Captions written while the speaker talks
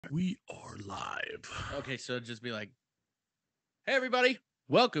We are live. Okay, so just be like, hey, everybody,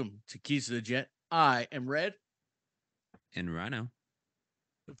 welcome to Keys to the Jet. I am Red. And Rhino.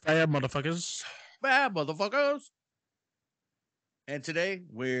 Fam motherfuckers. Bad motherfuckers. And today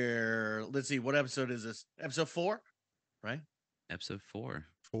let's see, what episode is this? Episode 4, right? Episode 4.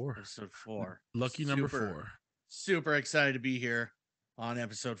 4. Episode 4. Lucky number 4. Super excited to be here on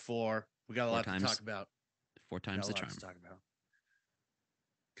episode 4. We got a Four lot times- to talk about. 4 times the charm.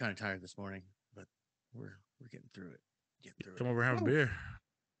 Kind of tired this morning, but we're getting through it. Come over and have a beer.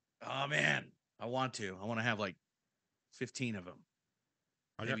 Oh man, I want to have like 15 of them.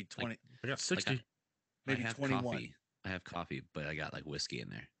 Maybe 20. I got 60. Maybe I have 21. coffee. I have coffee, but I got like whiskey in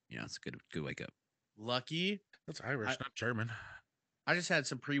there. You know, it's a good wake up. Lucky. That's Irish, not German. I just had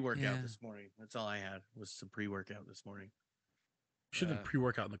some pre-workout Yeah. this morning. That's all I had was some pre-workout this morning. You should have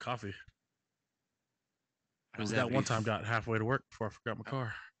pre-workout in the coffee. Was that one time got halfway to work before I forgot my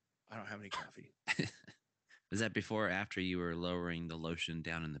car. I don't have any coffee. Was that before or after you were lowering the lotion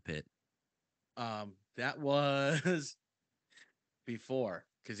down in the pit? That was before,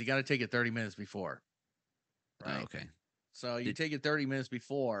 because you got to take it 30 minutes before. Right. Oh, okay. So you take it 30 minutes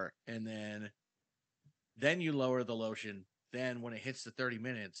before, and then you lower the lotion. Then when it hits the 30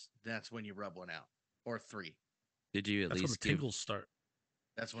 minutes, that's when you rub one out, or 3. Did you That's when the tingles start.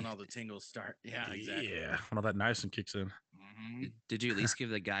 That's when all the tingles start. Yeah, exactly. Yeah, when all that niacin kicks in. Mm-hmm. Did you at least give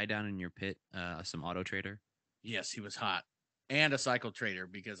the guy down in your pit some auto trader? Yes, he was hot. And a cycle trader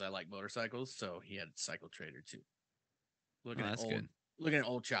because I like motorcycles, so he had a cycle trader too. Looking at old, good. looking at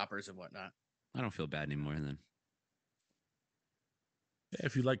old choppers and whatnot. I don't feel bad anymore then. Yeah,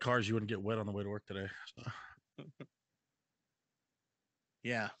 if you like cars, you wouldn't get wet on the way to work today. So.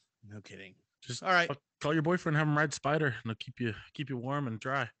 Yeah, no kidding. Just all right. Call your boyfriend, have him ride Spider, and they'll keep you warm and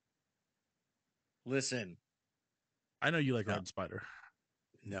dry. Listen, I know you like riding Spider.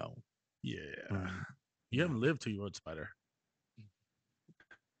 No. Yeah. You haven't lived till you rode Spider.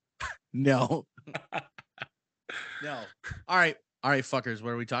 No. No. All right, fuckers.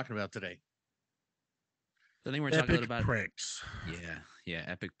 What are we talking about today? I think we're Epic talking about pranks. Yeah,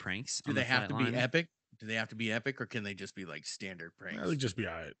 epic pranks. Do they have to be epic? Do they have to be epic, or can they just be like standard pranks? They'll just be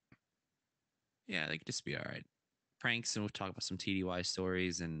all right. Yeah, they could just be all right. Pranks, and we'll talk about some TDY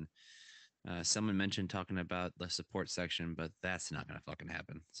stories. And someone mentioned talking about the support section, but that's not going to fucking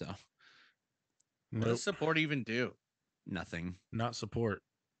happen. So, what does support even do? Nothing. Not support.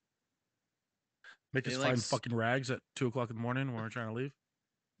 Make us find fucking rags at 2:00 in the morning when we're trying to leave.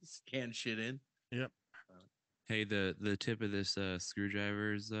 Scan shit in. Yep. Hey, the tip of this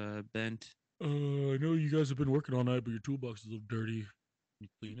screwdriver is bent. I know you guys have been working all night, but your toolbox is a little dirty. Can you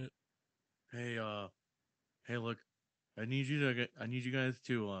clean it? Hey, look, I need you guys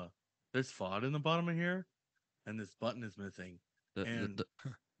to there's FOD in the bottom of here, and this button is missing.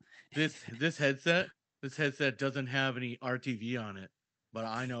 This headset doesn't have any RTV on it, but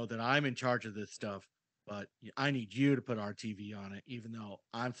I know that I'm in charge of this stuff. But I need you to put RTV on it, even though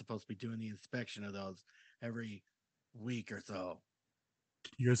I'm supposed to be doing the inspection of those every week or so.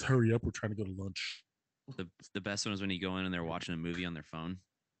 You guys hurry up. We're trying to go to lunch. The best one is when you go in and they're watching a movie on their phone,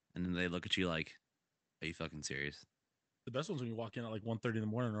 and then they look at you like, "Are you fucking serious?" The best one's when you walk in at like 1:30 in the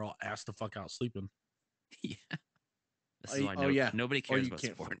morning and they're all ass the fuck out sleeping. Yeah. This is why nobody cares about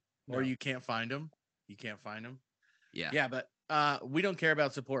support. Or you can't find them. You can't find them. Yeah. Yeah, but we don't care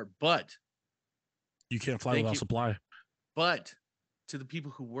about support, but you can't fly without supply. But to the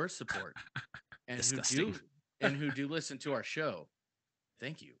people who were support and who do listen to our show,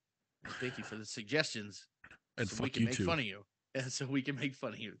 thank you. And thank you for the suggestions. And so we can make fun of you. And so we can make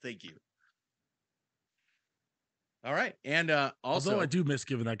fun of you. Thank you. All right. And also, although I do miss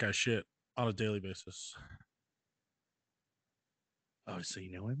giving that guy shit on a daily basis. Oh, so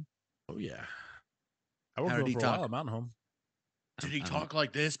you know him? Oh, yeah. I worked with him for a while at Mountain Home. Did he talk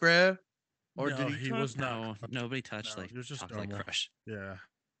like this, bro? Or no, did he was no, nobody touched like, he was just like Crush. Yeah.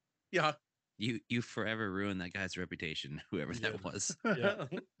 Yeah. You forever ruined that guy's reputation, whoever that was. Yeah.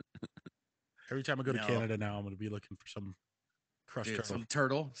 Every time I go to Canada now, I'm going to be looking for some Crush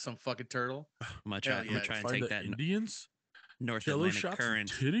turtle. Some fucking turtle. I'm going to try and take that Indians? North Atlantic current.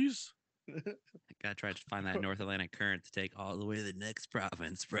 Titties? Gotta try to find that North Atlantic current to take all the way to the next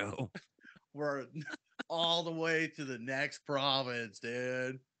province, bro. We're all the way to the next province,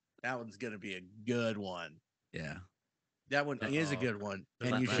 dude. That one's gonna be a good one. Yeah, that one is a good one,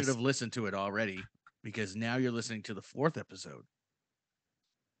 and you should have listened to it already because now you're listening to the 4th episode.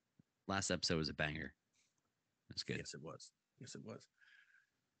 Last episode was a banger. That's good. Yes, it was.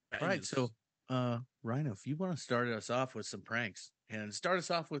 All right, so Rhino, if you want to start us off with some pranks and start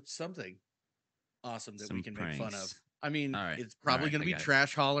us off with something awesome that we can make fun of. I mean, All right. it's probably right, going to I be got it.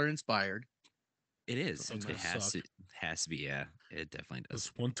 trash hauler inspired. It is. So it's It gonna has suck. to be. Yeah, it definitely does.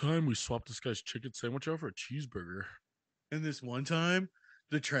 This one time we swapped this guy's chicken sandwich out for a cheeseburger. And this one time,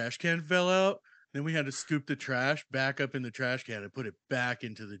 the trash can fell out. Then we had to scoop the trash back up in the trash can and put it back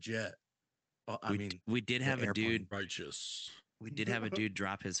into the jet. We did the have a dude. airplane. Righteous. We did have a dude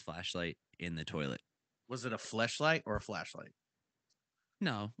drop his flashlight in the toilet. Was it a fleshlight or a flashlight?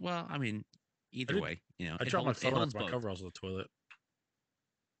 No, well, I mean, either did- way, you know, I it dropped my holds, it phone out holds of my both. coveralls in the toilet.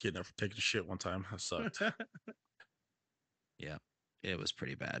 Getting up for taking a shit one time. That sucked. Yeah, it was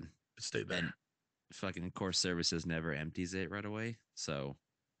pretty bad. It stayed there. And fucking course services never empties it right away, so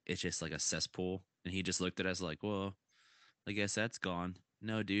it's just like a cesspool. And he just looked at us like, "Well, I guess that's gone."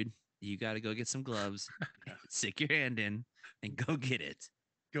 No, dude, you got to go get some gloves, stick your hand in, and go get it.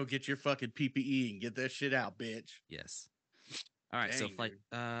 Go get your fucking PPE and get that shit out, bitch. Yes. All right. So Dang, flight.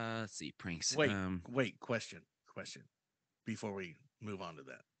 dude. Let's see. Pranks. Wait. Question. Before we move on to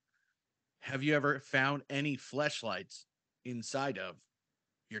that, have you ever found any fleshlights inside of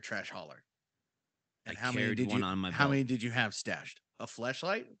your trash hauler? And I carried one on my How belt. many did you have stashed? A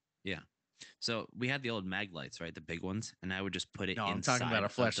fleshlight? Yeah. So we had the old mag lights, right? The big ones, and I would just put it. No, I'm inside talking about a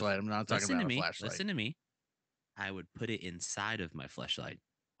of the- flashlight. I'm not talking Listen about to a me. flashlight. Listen to me. I would put it inside of my flashlight,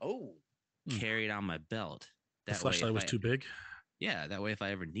 Oh, carry it on my belt. The That way, flashlight if was I- too big. Yeah, that way if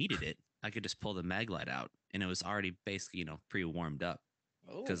I ever needed it, I could just pull the mag light out, and it was already basically pre-warmed up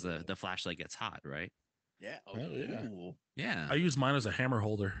because the flashlight gets hot, right? yeah. Oh, yeah. Ooh. Yeah, I use mine as a hammer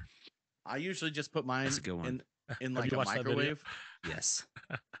holder. I usually just put mine That's a good one. in Have like you a watched that video? microwave. yes.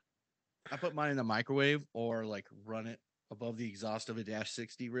 I put mine in the microwave or like run it above the exhaust of a Dash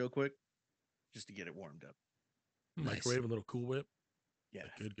 60 real quick just to get it warmed up. Nice. Microwave, a little Cool Whip. Yeah.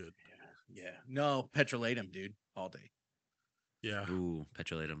 Good. Yeah. No, petrolatum, dude, all day. Yeah. Ooh,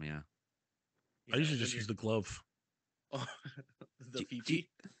 petrolatum. Yeah. I usually when just use the glove. Oh, the Do- Fifi.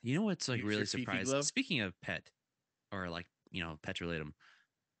 You know what's like Use really your Fifi surprised? glove? Speaking of pet, or like petrolatum,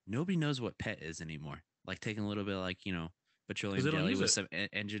 nobody knows what pet is anymore. Like taking a little bit of petroleum they don't jelly use with it. some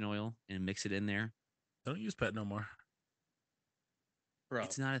engine oil and mix it in there. I don't use pet no more. Bro,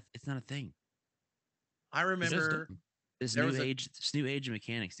 It's not a thing. I remember This There new was a- age of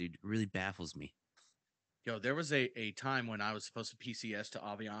mechanics, dude, really baffles me. there was a time when I was supposed to PCS to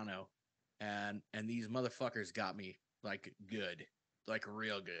Aviano and these motherfuckers got me like good, like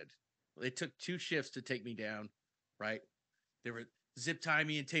real good. It took 2 shifts to take me down, right? They were zip tying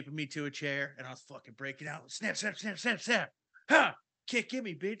me and taping me to a chair, and I was fucking breaking out. Snap. Ha! Can't get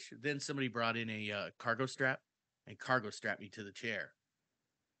me, bitch. Then somebody brought in a cargo strap and cargo strapped me to the chair.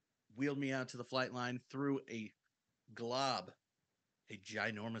 Wheeled me out to the flight line, threw a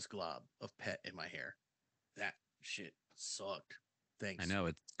ginormous glob of pet in my hair. That shit sucked. Thanks. I know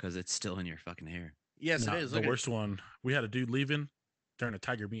it's because it's still in your fucking hair. Yes, Nah, it is. the Look at worst one. We had a dude leaving during a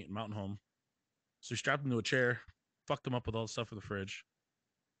tiger meet in Mountain Home. So we strapped him to a chair, fucked him up with all the stuff in the fridge,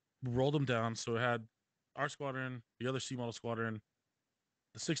 rolled him down. So it had our squadron, the other C model squadron,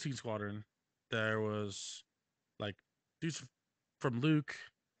 the 16 squadron. There was like dudes from Luke.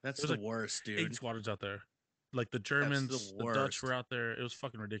 That's There's the like worst, 8 dude. squadrons out there. Like the Germans, the Dutch worst. were out there. It was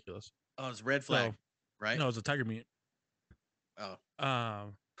fucking ridiculous. Oh, it's red flag, right? No, it was a tiger meet.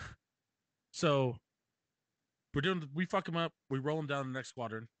 Oh, So we fuck them up. We roll them down the next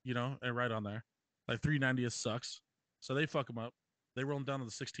squadron, and right on there. Like 390th sucks. So they fuck them up. They roll them down to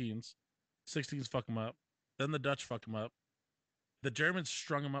the 16s. 16s fuck them up. Then the Dutch fuck them up. The Germans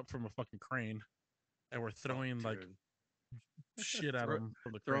strung them up from a fucking crane and were throwing like dude. shit at him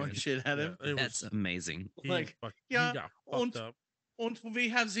from the Throwing crane. shit at him. It That's was amazing. he, like, he yeah, got und- fucked up. And we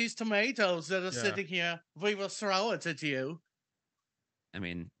have these tomatoes that are Yeah. sitting here. We will throw it at you. I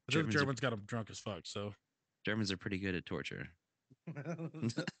mean, But then the Germans, Germans got him drunk as fuck. So Germans are pretty good at torture.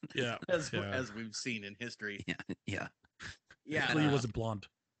 yeah, as we've seen in history. Yeah. Yeah, Hopefully he wasn't blonde.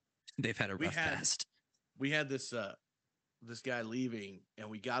 They've had a We rough had- past. we had this guy leaving, and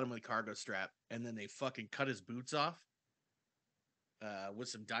we got him with a cargo strap, and then they fucking cut his boots off with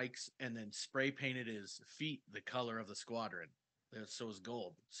some dikes, and then spray painted his feet the color of the squadron. So it was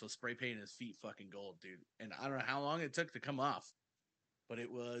gold. So spray painted his feet fucking gold, dude. And I don't know how long it took to come off, but it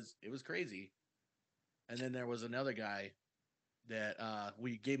was crazy. And then there was another guy that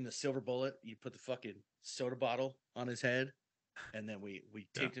we gave him the silver bullet. You put the fucking soda bottle on his head, and then we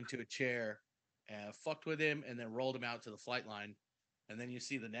taped him to a chair and fucked with him, and then rolled him out to the flight line. And then you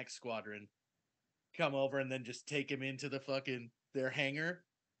see the next squadron come over and then just take him into the fucking their hangar.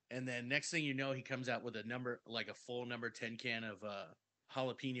 And then next thing you know, he comes out with a full number 10 can of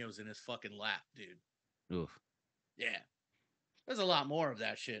jalapenos in his fucking lap, dude. Oof. Yeah. There's a lot more of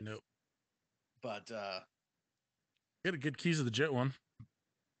that shit. Nope. But Get a good keys of the jet one.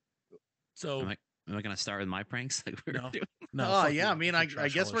 So Am I gonna start with my pranks like we were no, doing? no. Oh fuck yeah, you. I mean, That's I some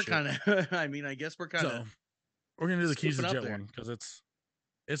trash guess hauler we're shit. kind of. I mean, I guess we're kind So of we're gonna do the keys of scooping the up jet there. one because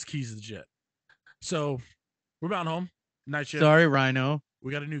it's keys of the jet. So we're bound home. Night shift. Sorry, Rhino.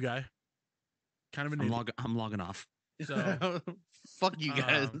 We got a new guy. Kind of an idiot. I'm logging off. So Fuck you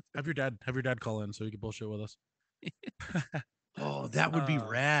guys. have your dad call in so he can bullshit with us. Oh, that would be Uh,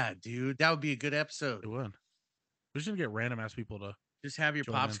 rad, dude. That would be a good episode. It would. We're just gonna get random ass people to Just have your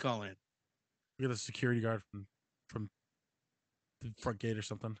join pops in. call in We get a security guard from the front gate or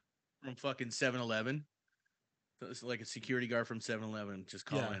something. from fucking 7-Eleven. So it's like a security guard from 7-Eleven. Just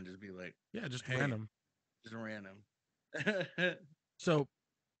call Yeah. in, just be like, Yeah, just Hey. random. just random. So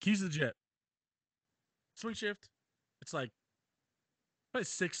keys of the jet. Swing shift. It's like probably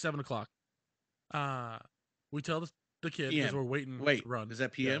 6, 7 o'clock. We tell the kid because PM. we're waiting Wait, to run. is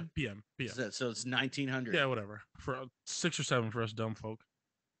that Yeah, PM? PM. Is that, so it's 1900 Yeah, whatever. For 6 or 7 for us dumb folk.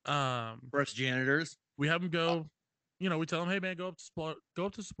 for us janitors. We have him go. We tell him, hey man, go up to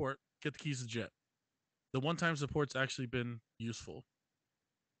support, get the keys to the jet. The one time support's actually been useful.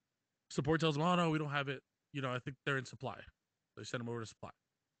 Support tells him, oh no, we don't have it. I think they're in supply. They send him over to supply.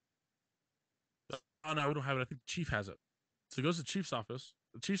 Oh no, we don't have it. I think the chief has it. So he goes to the chief's office.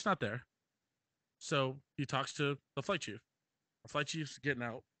 The chief's not there. So he talks to the flight chief. The flight chief's getting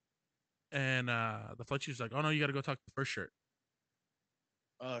out. And the flight chief's like, oh no, you got to go talk to the first shirt.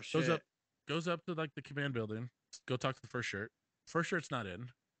 Oh shit. Goes up to like the command building. Go talk to the first shirt. First shirt's not in.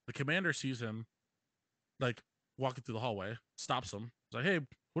 The commander sees him like walking through the hallway, stops him. He's like, hey,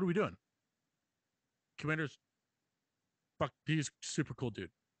 what are we doing? Commander's he's super cool dude.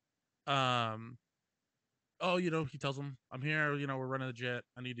 Oh, he tells him, I'm here, we're running the jet.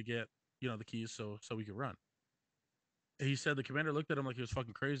 I need to get, the keys so we can run. He said the commander looked at him like he was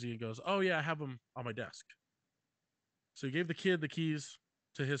fucking crazy and goes, oh yeah, I have them on my desk. So he gave the kid the keys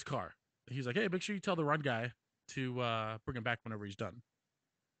to his car. He's like, hey, make sure you tell the run guy to bring him back whenever he's done.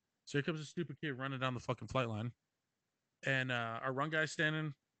 So here comes a stupid kid running down the fucking flight line. And our run guy's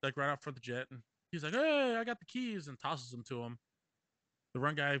standing like right out front of the jet. And he's like, hey, I got the keys, and tosses them to him. The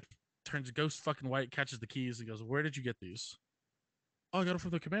run guy turns ghost fucking white, catches the keys, and goes, where did you get these? Oh, I got them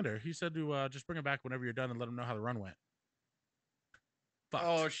from the commander. He said to just bring them back whenever you're done and let him know how the run went. Fucked.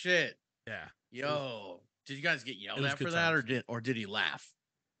 Oh shit. Yeah. Yo. Did you guys get yelled was at for good that, times. or did he laugh?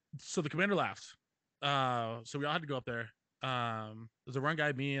 So the commander laughed. So we all had to go up there. There's a run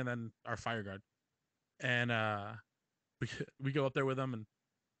guy, me, and then our fire guard. And we go up there with him, and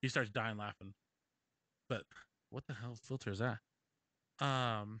he starts dying laughing. But what the hell filter is that?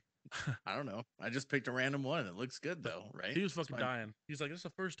 I don't know. I just picked a random one. It looks good though, right? He was fucking dying. He's like, this is the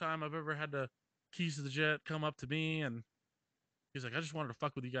first time I've ever had the keys to the jet come up to me, and he's like, I just wanted to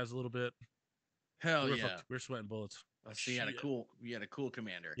fuck with you guys a little bit. Hell we yeah. We're sweating bullets. So you had a cool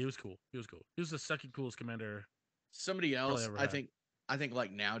commander. He was cool. He was the second coolest commander. Somebody else, ever I had. think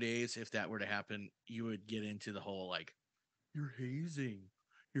like nowadays, if that were to happen, you would get into the whole like, you're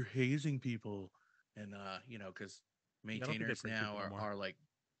hazing people, and because maintainers bring now people no more. are like,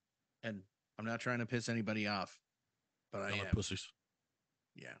 and I'm not trying to piss anybody off, but I Y'all are am. pussies.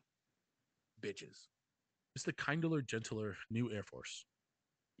 Yeah, bitches. It's the kindler, gentler new Air Force.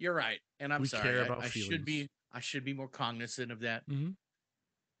 You're right, and I'm We sorry. care about I should feelings. be more cognizant of that. Mhm.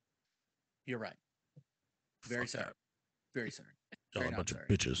 You're right. Very Fuck sorry. that. Very sorry. Y'all Very a bunch not of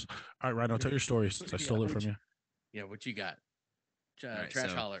sorry. bitches. All right, Rhino, tell your story since I Yeah, stole it from you. Yeah, what you got? All right, Trash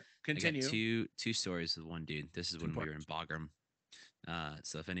so holler. I got Continue. two stories with one dude. This is Two when we were in parts. Bagram.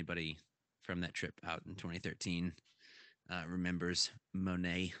 So if anybody from that trip out in 2013 remembers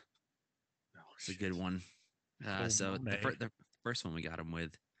Monet, it's a good one. So the first one we got him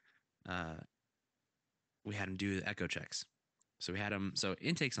with, we had him do the echo checks. So we had him. So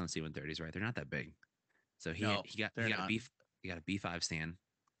intakes on C-130s, right? They're not that big. So he got a B5 stand,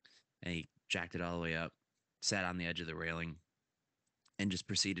 and he jacked it all the way up, sat on the edge of the railing, and just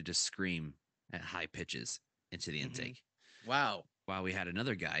proceeded to scream at high pitches into the intake. Wow. While we had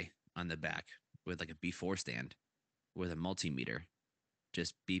another guy on the back with like a B4 stand with a multimeter,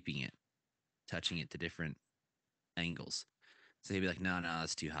 just beeping it, touching it to different angles. So he'd be like, no,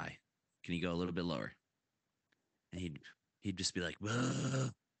 that's too high. Can you go a little bit lower? And he'd just be like,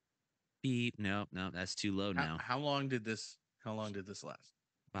 beep. No, that's too low now. How long did this last?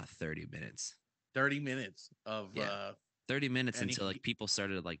 About 30 minutes. 30 minutes of 30 minutes and until like people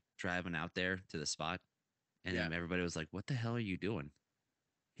started like driving out there to the spot, and then everybody was like, what the hell are you doing?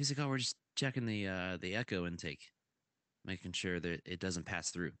 He's like, oh, we're just checking the echo intake, making sure that it doesn't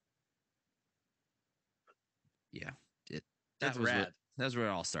pass through. Yeah, that's rad. That's where it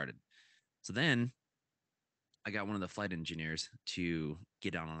all started. So then I got one of the flight engineers to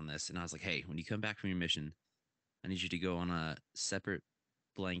get down on this, and I was like, "Hey, when you come back from your mission, I need you to go on a separate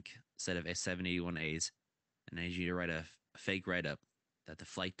blank set of S781As, and I need you to write a fake write up that the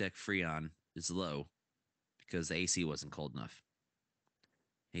flight deck freon is low because the AC wasn't cold enough."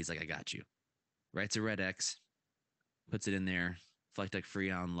 He's like, "I got you." Writes a red X, puts it in there. Flight deck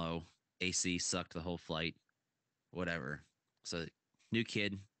freon low, AC sucked the whole flight, whatever. So new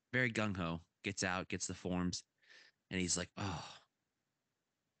kid, very gung ho, gets out, gets the forms, and he's like, "Oh,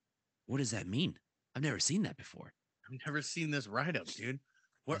 what does that mean? I've never seen that before." I've never seen this write up, dude.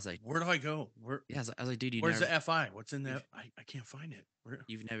 I was like, Where do I go? "Yeah." I was like, "Dude, Where's the FI? What's in that? I can't find it.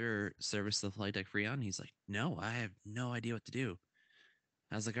 you've never serviced the flight deck freon?" He's like, "No, I have no idea what to do."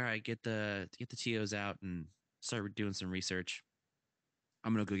 I was like, "All right, get the TOs out and start doing some research.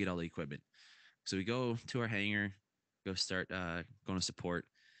 I'm gonna go get all the equipment." So we go to our hangar, go start going to support,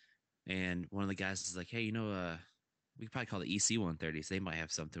 and one of the guys is like, "Hey, we could probably call the EC 130s. They might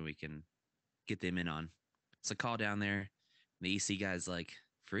have something we can get them in on." So call down there. And the EC guy's like,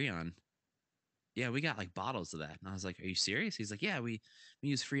 "Freon? Yeah, we got like bottles of that." And I was like, "Are you serious?" He's like, "Yeah, we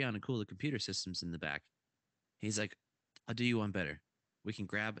use Freon to cool the computer systems in the back." He's like, "I'll do you one better. We can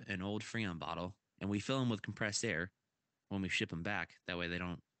grab an old Freon bottle and we fill them with compressed air when we ship them back. That way they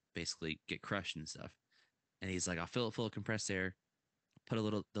don't basically get crushed and stuff." And he's like, "I'll fill it full of compressed air, put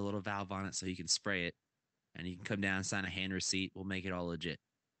the little valve on it so you can spray it, and you can come down and sign a hand receipt. We'll make it all legit."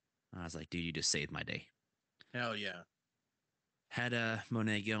 And I was like, "Dude, you just saved my day." Hell yeah. Had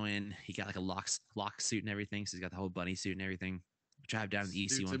Monet go in. He got like a lock suit and everything, so he's got the whole bunny suit and everything. Drive down to the EC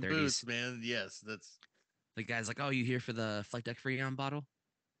Suits and boots, 130s. man. Yes, that's The guy's like, "Oh, you here for the flight deck freon bottle?"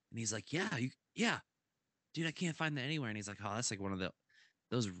 And he's like, "Yeah, yeah, dude, I can't find that anywhere." And he's like, "Oh, that's like one of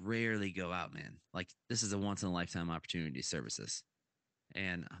those rarely go out, man. Like this is a once in a lifetime opportunity to service this."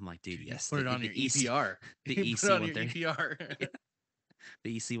 And I'm like, "Dude, dude, you yes, put it on your EC, EPR. the You put it EC on your 130, EPR.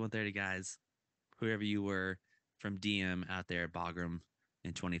 the EC 130 guys, whoever you were from DM out there at Bagram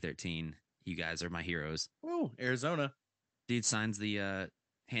in 2013, you guys are my heroes." Woo, Arizona. Dude signs the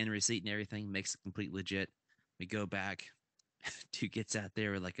hand receipt and everything, makes it complete legit. We go back. Dude gets out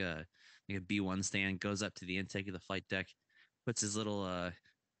there with like a B1 stand, goes up to the intake of the flight deck, puts his little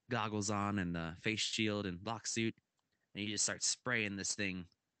goggles on and the face shield and lock suit, and he just starts spraying this thing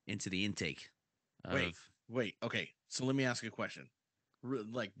into the intake Wait, of. wait. Okay, so let me ask you a question.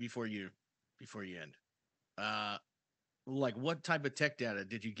 Like before you end, uh, like what type of tech data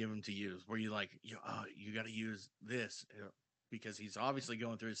did you give him to use? Were you like, you got to use this because he's obviously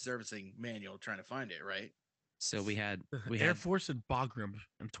going through his servicing manual trying to find it, right? So we had Air Force in Bagram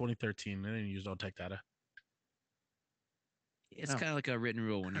in 2013. They didn't use no tech data. it's Oh. kind of like a written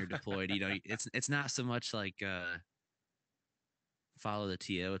rule when you're deployed. It's not so much like follow the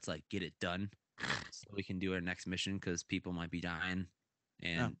TO. It's like get it done so we can do our next mission because people might be dying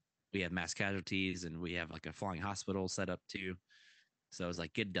and we have mass casualties and we have like a flying hospital set up too. So I was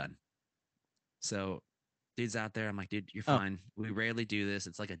like, get it done. So dude's out there. I'm like, "Dude, you're Oh. fine. We rarely do this.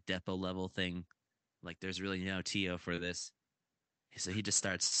 It's like a depot level thing. Like there's really no TO for this." So he just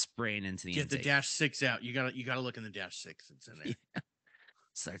starts spraying into the Get the intake. -6 out. You gotta look in the -6. It's in there. Yeah.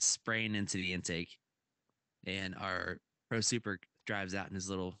 Starts spraying into the intake. And our pro super drives out in his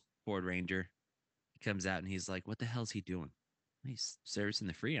little Ford Ranger. He comes out and he's like, "What the hell's he doing?" "He's servicing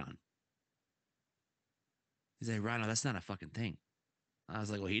the Freon." He's like, "Rhino, that's not a fucking thing." I was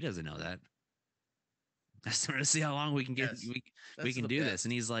like, "Well, he doesn't know that." I started to see how long we can get. Yes, We that's can the do this. best.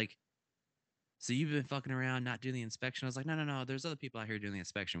 And he's like, "So you've been fucking around, not doing the inspection?" I was like, "No, no, no. There's other people out here doing the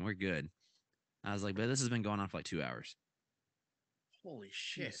inspection. We're good." I was like, "But this has been going on for like 2 hours." Holy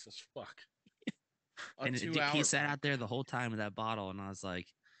shit! Jesus fuck. A And 2 hour. he sat out there the whole time with that bottle. And I was like,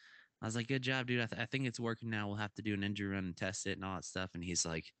 "Good job, dude. I think it's working now. We'll have to do an injury run and test it and all that stuff." And he's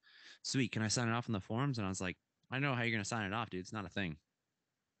like, "Sweet. Can I sign it off on the forums?" And I was like, "I know how you're going to sign it off, dude. It's not a thing."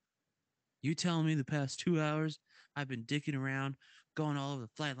 "You telling me the past 2 hours I've been dicking around, going all over the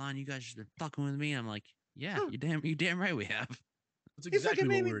flight line. You guys just been fucking with me." I'm like, "Yeah, Huh. you damn right we have." That's You exactly fucking what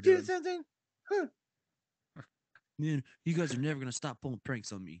made we me were do doing. something. Huh. Man, you guys are never going to stop pulling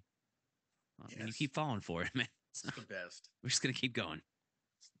pranks on me. And you Yes, keep falling for it, man. So it's the best. we're just going to keep going.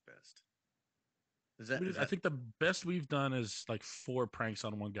 It's the best. Is I that think the best we've done is like 4 pranks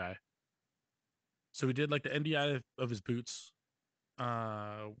on one guy. So we did like the NDI of his boots,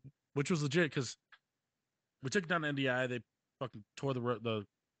 uh, which was legit because we took down the NDI. They fucking tore the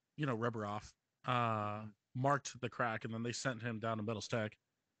rubber off, marked the crack, and then they sent him down to Metals Tech.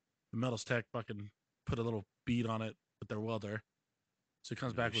 The Metals Tech fucking put a little bead on it with their welder, so he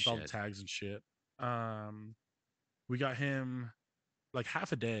comes No back with all the shit. tags and shit. We got him like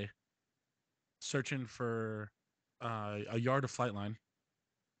half a day searching for a yard of flight line,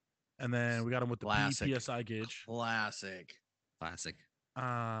 and then we got him with the Classic. PSI gauge. Classic.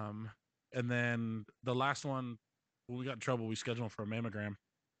 And then the last one, when we got in trouble, we scheduled him for a mammogram,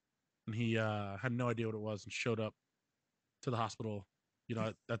 and he had no idea what it was and showed up to the hospital,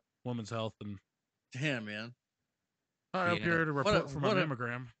 at that woman's health, and Damn, man. I'm Yeah. here to report for my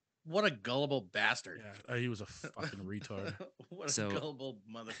mammogram. What a gullible bastard. Yeah, he was a fucking retard. What a So- gullible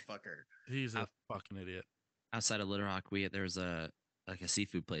motherfucker. He's a fucking idiot. Outside of Little Rock, there was a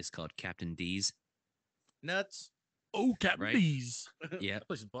seafood place called Captain D's. Nuts. Oh, Captain Right. D's. Yeah, That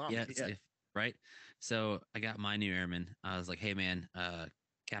place is bomb. yeah, Yeah. right. So I got my new airman. I was like, hey man,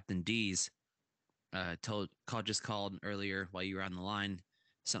 Captain D's called earlier while you were on the line,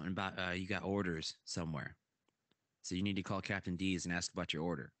 something about you got orders somewhere. So you need to call Captain D's and ask about your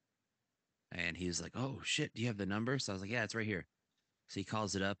order. And he was like, oh shit, do you have the number? So I was like, yeah, it's right here. So he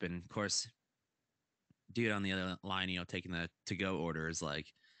calls it up, and of course, dude on the other line, taking the to-go order is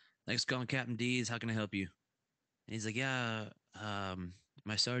like, thanks for calling Captain D's. How can I help you? And he's like, yeah,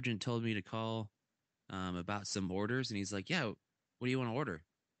 my sergeant told me to call about some orders. And he's like, yeah, what do you want to order?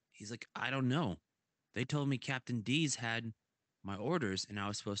 He's like, I don't know. They told me Captain D's had my orders and I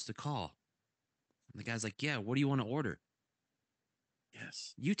was supposed to call. And the guy's like, yeah, what do you want to order?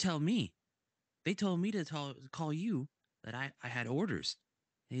 Yes. You tell me. They told me to call you that I had orders.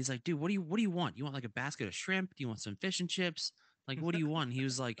 And he's like, dude, what do you want? You want like a basket of shrimp? Do you want some fish and chips? Like, what do you want? And he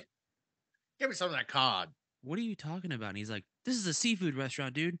was like, Give me some of that cod. what are you talking about? And he's like, this is a seafood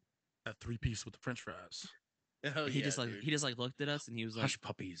restaurant, dude. That 3-piece with the French fries. Oh, he yeah, just dude. he just looked at us and he was like, Hush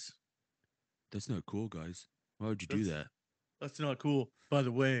puppies. that's not cool, guys. Why would you do that? That's not cool. By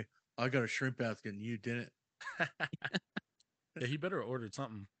the way, I got a shrimp basket and you didn't. Yeah, he better have ordered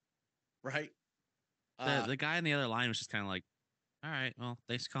something. Right? The guy on the other line was just kind of like, all right, well,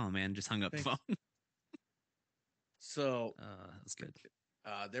 thanks for calling, man. Just hung up the Thanks. phone. So That's good.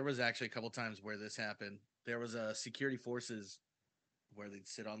 there was actually a couple times where this happened. There was a security forces where they'd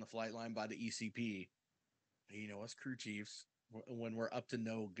sit on the flight line by the ECP. Us crew chiefs, when we're up to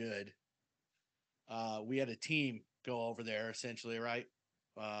no good, we had a team go over there essentially, right?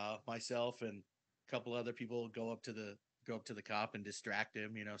 Myself and a couple other people go up to the cop and distract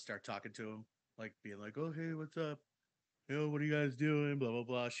him, start talking to him, like being like, oh, hey, what's up? What are you guys doing? Blah, blah,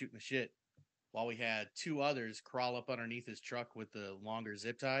 blah, shooting the shit. While we had two others crawl up underneath his truck with the longer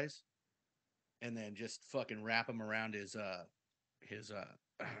zip ties and then just fucking wrap him around his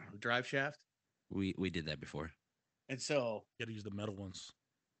drive shaft. We did that before. And so, You gotta use the metal ones.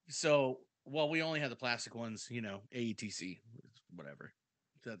 well, we only had the plastic ones, AETC, whatever.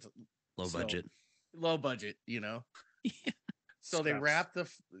 That's Low budget. Low budget, Yeah. So they Scraps.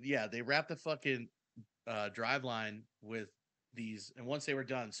 wrapped the fucking drive line with these, and once they were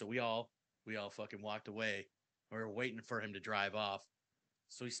done, so we all fucking walked away. We were waiting for him to drive off.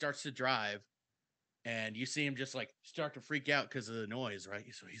 So he starts to drive, and you see him just like start to freak out because of the noise, right?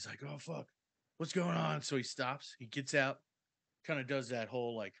 So he's like, "Oh fuck, what's going on?" So he stops, he gets out, kind of does that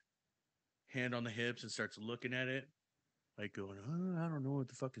whole like hand on the hips and starts looking at it, like going, "Oh, I don't know what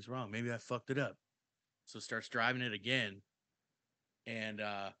the fuck is wrong. Maybe I fucked it up." So starts driving it again, and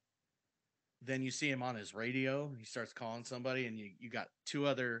then you see him on his radio. He starts calling somebody, and you got two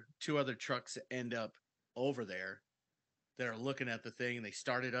other trucks that end up over there that are looking at the thing, and they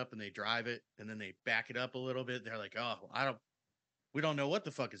start it up and they drive it, and then they back it up a little bit. They're like, "Oh, we don't know what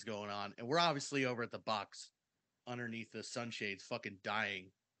the fuck is going on," and we're obviously over at the box underneath the sunshades, fucking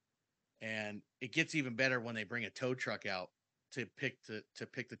dying. And it gets even better when they bring a tow truck out to pick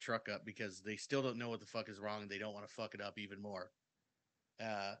the truck up because they still don't know what the fuck is wrong. And they don't want to fuck it up even more.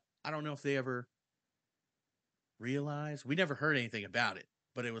 I don't know if they ever realized. We never heard anything about it,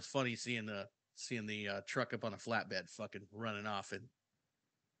 but it was funny seeing the truck up on a flatbed, fucking running off. And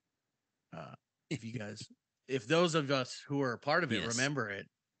if those of us who are a part of it Yes. remember it,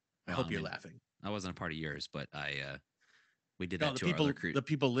 I Well, hope I you're mean, laughing. I wasn't a part of yours, but we did No, that the to our other crew. the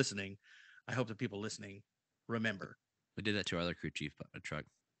people listening. I hope the people listening remember. We did that to our other crew chief truck.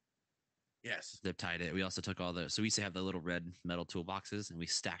 Yes. Zip tied it. We also took so we used to have the little red metal toolboxes, and we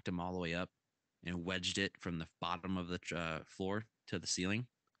stacked them all the way up and wedged it from the bottom of the floor to the ceiling.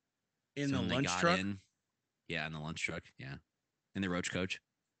 In So the when they lunch got truck. yeah, in the lunch truck, yeah, in the roach coach.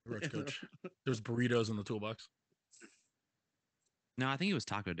 Roach coach. There's burritos in the toolbox. No, I think it was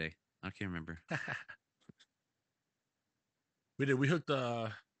Taco Day. I can't remember. We did. We hooked. We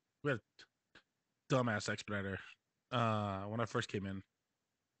had a dumbass expediter. When I first came in,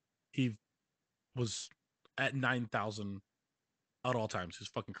 he was at 9,000 at all times. He's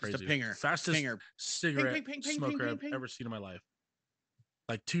fucking Just crazy. a pinger. Fastest Pinger. cigarette Ping, ping, ping, ping, smoker ping, I've ping. ever seen in my life.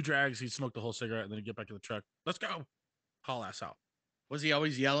 Like 2 drags, he'd smoke the whole cigarette and then he'd get back in the truck. Let's go. Haul ass out. Was he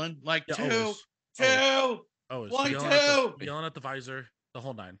always yelling like Yeah, two, always. two, Always. one, two? Yelling at the visor, the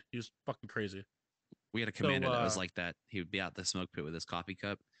whole nine. He was fucking crazy. We had a commander that was like that. He would be out the smoke pit with his coffee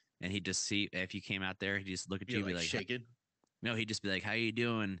cup, and he'd just see if you came out there, he'd just look at you, and be like, shaking. no, he'd just be like, "How you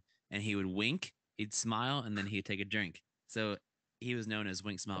doing?" And he would wink, he'd smile, and then he'd take a drink. So he was known as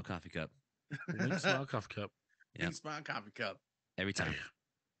Wink Smile Coffee Cup. Wink, smile, coffee cup. Yeah, Wink, smile, coffee cup. every time.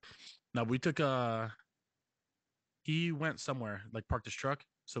 Now we took he went somewhere, like parked his truck,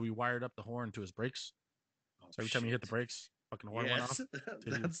 so we wired up the horn to his brakes. So every time he hit the brakes, fucking horn went off.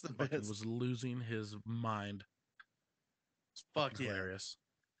 Dude, That's the fucking best. was losing his mind. It's Fuck fucking yeah. hilarious.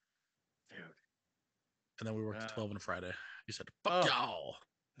 Dude, And then we worked Wow. 12 on a Friday. He said, "Fuck Oh. y'all."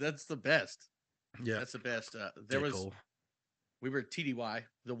 that's the best. Yeah, That's the best. There was dickhole. we were at TDY,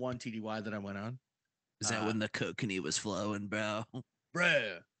 the one TDY that I went on. Is that when the cocaine was flowing, bro?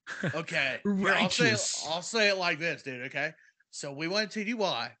 Bruh. Okay. Here, Righteous. I'll say it like this, dude. Okay. So we went to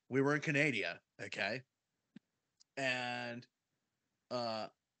TDY. We were in Canada. Okay. And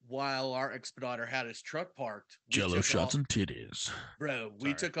while our expediter had his truck parked, Jello shots and titties. bro,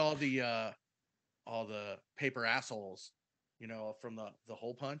 we Sorry. took all the paper assholes, you know, from the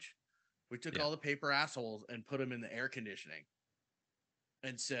hole punch. We took Yeah. all the paper assholes and put them in the air conditioning.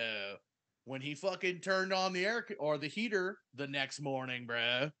 And so when he fucking turned on the the heater the next morning,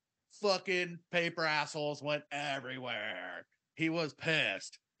 bro, fucking paper assholes went everywhere. He was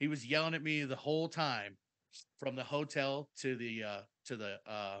pissed. He was yelling at me the whole time from the hotel to the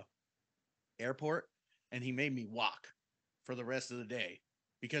airport, and he made me walk for the rest of the day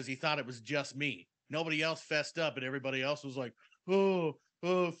because he thought it was just me. Nobody else fessed up, and everybody else was like, oh,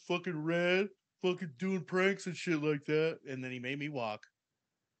 fucking red, fucking doing pranks and shit like that. And then he made me walk.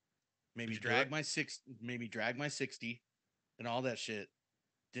 Made me drag my 60 and all that shit.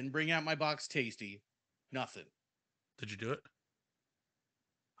 Didn't bring out my box tasty. Nothing. Did you do it?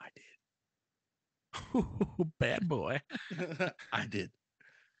 I Bad boy. did. I did.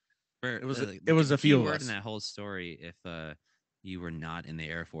 It was was it was a few of word us. in that whole story. If you were not in the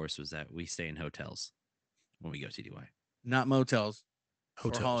Air Force, was that we stay in hotels when we go TDY Not motels or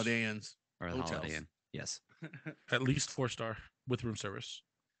Hotels. Holiday Inns. or the Hotels. Holiday Inn. Yes, At least 4-star with room service.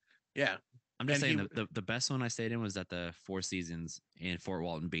 Yeah. I'm just And saying the best one I stayed in was at the Four Seasons in Fort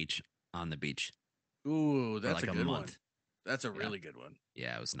Walton Beach on the beach. Ooh, for that's like a good one. month. That's a Yeah. really good one.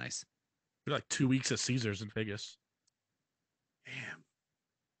 Yeah, it was nice. We had like 2 weeks at Caesars in Vegas. Damn.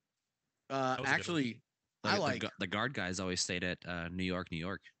 was a good one. Actually, I like the guard guys always stayed at New York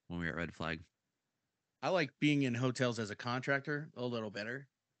when we were at Red Flag. I like being in hotels as a contractor a little better.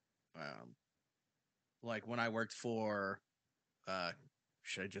 Like when I worked for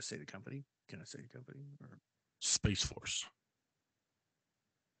should I just say the company? Can I say the company? Or Space Force.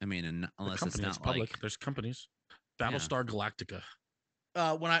 I mean, The unless it's company is not public. like There's companies. Battlestar Galactica.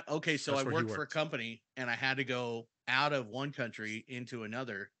 so That's I where he worked for a worked. company and I had to go out of one country into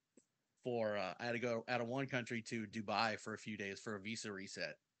another for I had to go out of one country to Dubai for a few days for a visa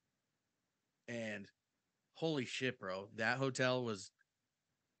reset. And holy shit, bro, that hotel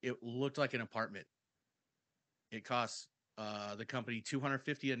it looked like an apartment. It cost the company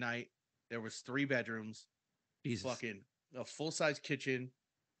 $250 a night. There was 3 bedrooms, Jesus. fucking a full-size kitchen,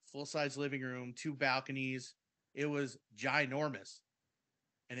 full-size living room, 2 balconies. It was ginormous.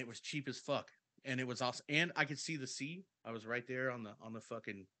 And it was cheap as fuck. And it was awesome. And I could see the sea. I was right there on the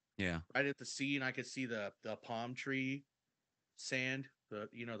fucking Yeah. right at the sea, and I could see the palm tree sand, the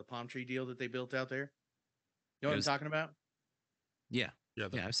palm tree deal that they built out there. You know what I'm talking about? Yeah. Yeah,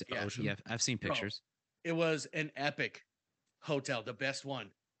 Yeah, I've seen, the ocean. yeah, I've seen Bro. pictures. It was an epic hotel, the best one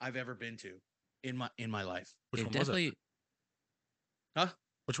I've ever been to in my life. Which It one was it? definitely Huh?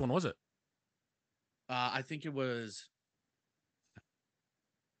 Which one was it? I think it was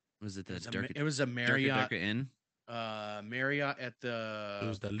was it the it was a Marriott Durka Inn. Marriott at the It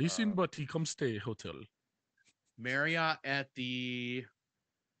was the Listen But He Come Stay Hotel. Marriott at the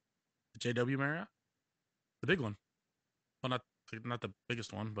The JW Marriott? The big one. Well, not the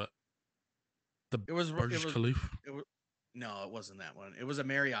biggest one, but the it was Burj Khalifa. no, it wasn't that one. It was a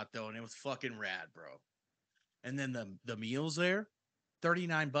Marriott though, and it was fucking rad, bro. And then the meals there,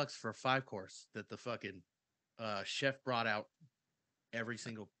 $39 for a 5-course that the fucking chef brought out every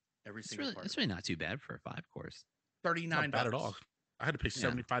single part. It's really not too bad for a 5-course. $39 Not bad at all. I had to pay Yeah.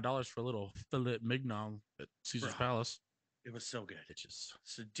 $75 for a little filet mignon at Caesar's Bro. Palace. It was so good. Bitches.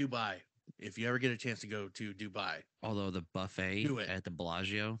 So Dubai, if you ever get a chance to go to Dubai, Although the buffet Do it. at the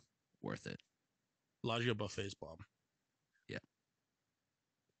Bellagio, worth it. Bellagio buffet's bomb.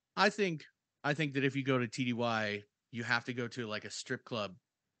 I think that if you go to TDY you have to go to like a strip club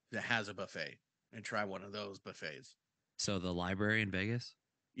that has a buffet and try one of those buffets. So the library in Vegas.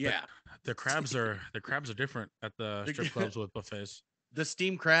 Yeah. The crabs are different at the strip clubs with buffets. The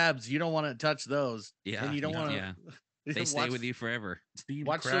steamed crabs, you don't want to touch those. Yeah, And you don't want to yeah. They stay with you forever. Steamed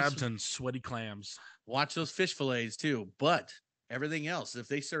watch crabs those and sweaty clams. watch those fish fillets too. But everything else, if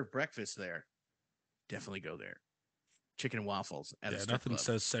they serve breakfast there, definitely go there. Chicken and waffles at a Yeah, strip nothing club.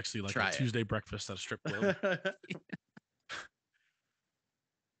 says sexy like Try a it. Tuesday breakfast at a strip club.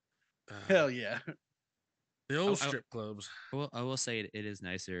 Hell yeah. The old I- strip clubs. Well, I will say it is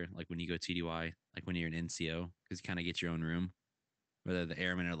nicer, like when you go TDY, like when you're an NCO, because you kind of get your own room, whether the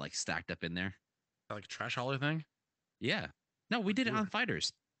airmen are like stacked up in there. Like a trash hauler thing. Yeah. No, we did it We were- on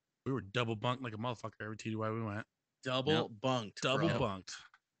fighters. We were double bunked like a motherfucker every TDY we went. Double bunked. Double bro. bunked.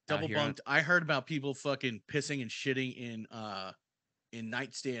 Double here on- bunked. I heard about people fucking pissing and shitting in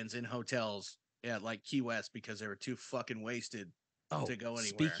nightstands in hotels at like Key West because they were too fucking wasted Oh, to go anywhere.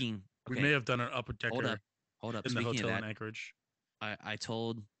 speaking. We Okay, may have done an upper hold decker up, hold up. in the Speaking hotel of in that, Anchorage. I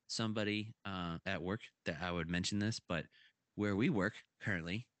told somebody at work that I would mention this, but where we work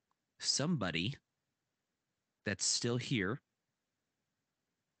currently, somebody that's still here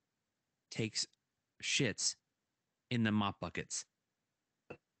takes shits in the mop buckets.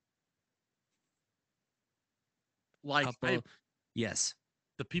 Like Couple, yes,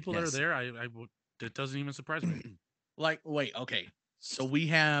 The people that are Yes. there, it doesn't even surprise me. wait, okay. So we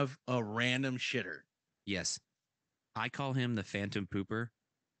have a random shitter. yes. I call him the phantom pooper,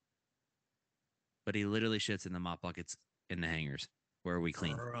 but he literally shits in the mop buckets in the hangars where we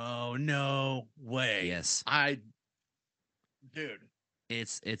clean. Bro, no way. Yes. Dude.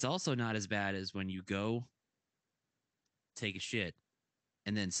 It's also not as bad as when you go take a shit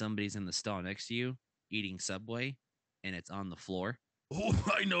and then somebody's in the stall next to you eating Subway and it's on the floor.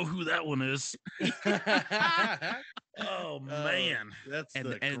 Oh, I know who that one is. Oh man. That's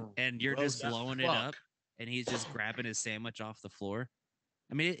And you're just gross as blowing it up fuck. and he's just grabbing his sandwich off the floor.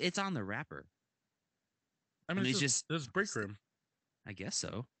 I mean, it's on the wrapper. I mean, And it's he's just there's break room. I guess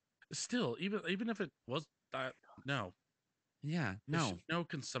so. Still, even if it was that, no, Yeah, there no. should be no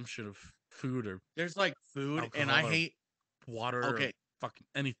consumption of food or There's like food, and I Alcohol or hate. water Okay. or fucking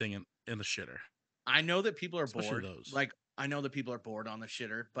anything in the shitter. I know that people are Especially bored. those. Like I know that people are bored on the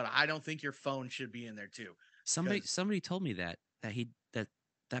shitter, but I don't think your phone should be in there too. Somebody told me that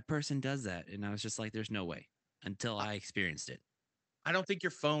that person does that, and I was just like, "There's no way." Until I experienced it. I don't think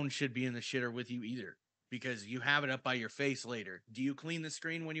your phone should be in the shitter with you either, because you have it up by your face later. Do you clean the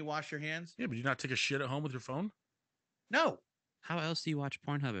screen when you wash your hands? Yeah, but you not take a shit at home with your phone? No, How else do you watch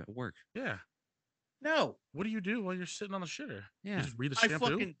Pornhub at work? Yeah. no. What do you do while you're sitting on the shitter? Yeah. You just read the I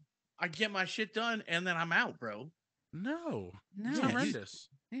shampoo? I get my shit done and then I'm out, bro. No. No. It's Yeah, horrendous.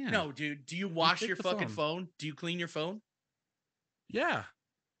 Yeah. No, dude. Do you wash take your the fucking phone. phone? Do you clean your phone? Yeah.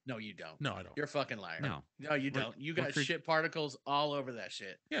 No, you don't. No, I don't. You're a fucking liar. No. No, you What- don't. You what got cre- shit particles all over that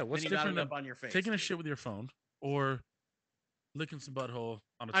shit. Yeah, what's Then you got different it up than on your face. taking a dude. shit with your phone or licking some butthole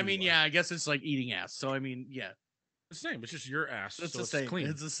on a I mean, TDY? yeah, I guess it's like eating ass. So I mean, yeah, It's the same. It's just your ass. it's so the it's same. clean.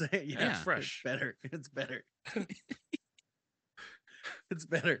 It's the same. Yeah, Yeah, it's fresh. It's better. It's better. It's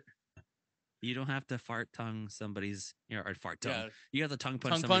better. You don't have to fart tongue somebody's or fart tongue. Yeah. You have to tongue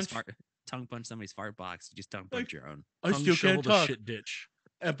punch Tongue somebody's punch? tongue punch somebody's fart box. You just tongue Like- punch your own. I Tongue still shovel can't the talk. shit ditch.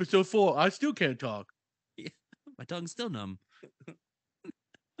 Episode 4. I still can't talk. My tongue's still numb.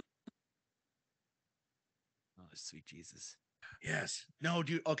 Oh, sweet Jesus. Yes. No,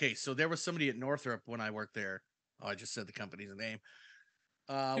 dude. Okay, so there was somebody at Northrop when I worked there. Oh, I just said the company's name.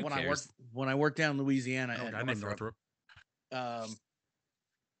 Who cares? When I worked down in Louisiana Oh, a at guy named Northrop, Northrop.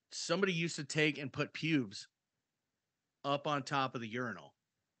 somebody used to take and put pubes up on top of the urinal.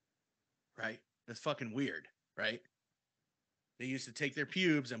 Right? That's fucking weird, right? They used to take their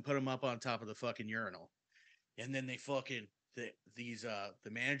pubes and put them up on top of the fucking urinal. And then they fucking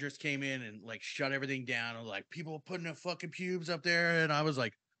the managers came in and like shut everything down and like people putting their fucking pubes up there, and I was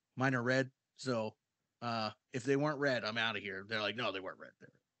like, mine are red. So if they weren't red, I'm out of here. They're like, no, they weren't red.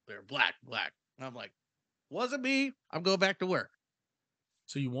 They're black. And I'm like, wasn't me. I'm going back to work.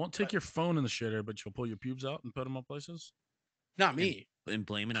 So you won't take your phone in the shitter, but you'll pull your pubes out and put them up places? Not me. And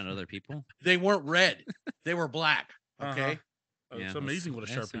blame it on other people. They weren't red. They were black. Okay. Uh-huh. Yeah, It's that's- amazing what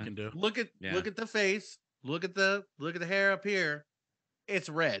a that's Sharpie fine. can do. Look at Yeah. the face. Look at the hair up here. It's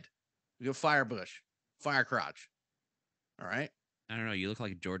red. You go fire bush, fire crotch. All right. I don't know. You look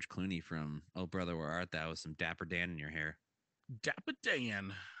like George Clooney from Oh Brother Where Art Thou with some Dapper Dan in your hair. Dapper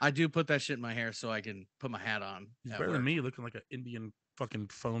Dan. I do put that shit in my hair so I can put my hat on. He's at better than work. me, looking like an Indian fucking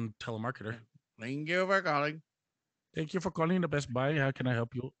phone telemarketer. Thank you for calling. Thank you for calling the Best Buy. How can I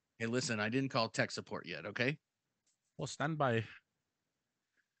help you? Hey, listen, I didn't call tech support yet. Okay. Well, stand by.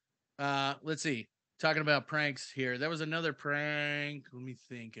 Let's see. Talking about pranks here. There was another prank. Let me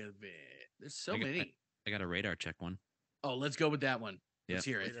think of it. There's so I got- many. I got a radar check one. Oh, let's go with that one. Let's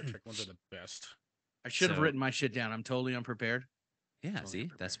Yep. hear it. Radar check ones are the best. I should have So- written my shit down. I'm totally unprepared. Yeah, Totally see,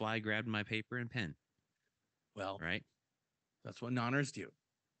 that's unprepared. why I grabbed my paper and pen. Well, Right? that's what nonners do.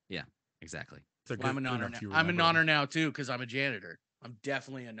 Yeah, exactly. It's a Well, I'm a good nonner enough now. you I'm a remember 'em. nonner now too because I'm a janitor. I'm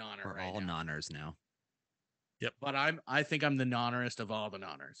definitely a nonner We're right all now. nonners now. But I think I'm the nonnerest of all the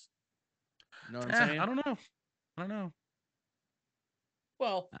nonners. You know what I'm saying? I don't know. I don't know.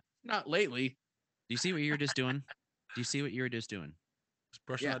 Well, not lately. Do you see what you were just doing? Do you see what you were just doing? Just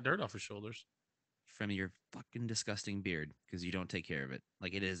brushing Yeah. that dirt off his shoulders. From your fucking disgusting beard because you don't take care of it.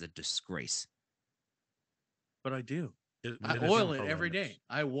 Like it is a disgrace. But I do. I is oil young it for every awareness. day.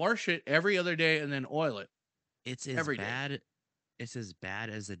 I wash it every other day and then oil it. It's as Every day. bad. It's as bad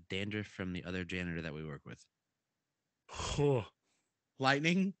as the dandruff from the other janitor that we work with. Oh,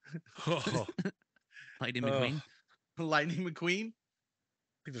 Lightning, oh. Lightning Ugh. McQueen. Lightning McQueen.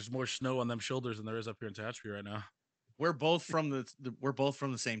 I think there's more snow on them shoulders than there is up here in Tehachapi right now. We're both from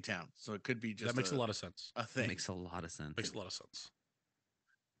the same town, so it could be just That makes a lot of sense. a thing. Makes a lot of sense. Makes a lot of sense.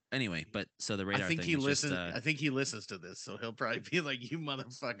 Anyway, but so the I radar think thing he was listens. just I think he listens to this, so he'll probably be like, "You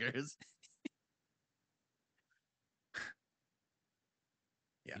motherfuckers."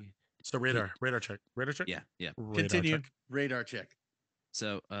 Yeah. So radar check. Radar check. yeah. Radar Continue. check. Radar check.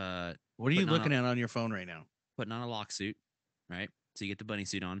 So What are you Putting on looking at on your phone right now? putting on a lock suit, right? So you get the bunny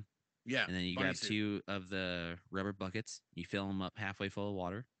suit on, Yeah. and then you bunny grab suit. 2 of the rubber buckets. You fill them up halfway full of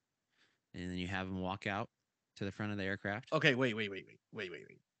water, and then you have them walk out to the front of the aircraft. Okay. Wait.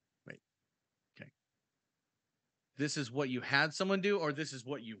 Okay. This is what you had someone do, or this is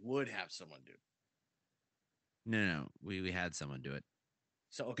what you would have someone do. No. We had someone do it.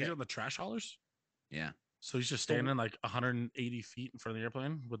 So These okay. are the trash haulers. Yeah. So he's just So- standing like 180 feet in front of the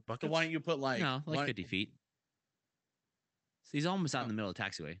airplane with So buckets. why don't you put like No, like why- 50 feet. So he's almost out in Oh. the middle of the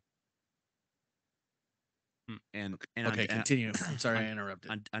taxiway. Hmm. And Okay, continue. I'm sorry I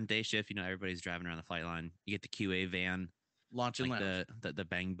interrupted. on day shift, everybody's driving around the flight line. You get the QA van, Launch and like lounge. the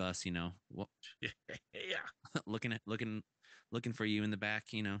bang bus, Yeah. looking for you in the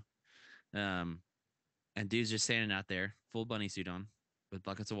back, and dude's just standing out there, full bunny suit on, with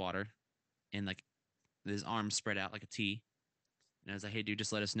buckets of water, and like his arms spread out like a T. And I was like, "Hey, dude,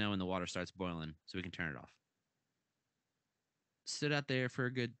 just let us know when the water starts boiling so we can turn it off." Stood out there for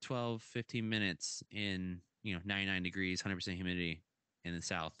a good 12, 15 minutes in 99 degrees, 100% humidity in the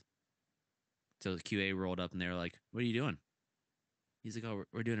south. So the QA rolled up and they were like, "What are you doing?" He's like, "Oh,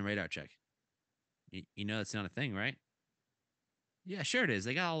 we're doing a radar check." You know that's not a thing, right? Yeah, sure it is.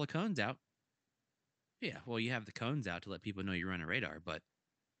 They got all the cones out. Yeah, well, you have the cones out to let people know you're running radar, but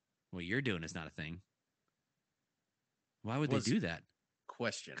what you're doing is not a thing. Why would Was- they do that?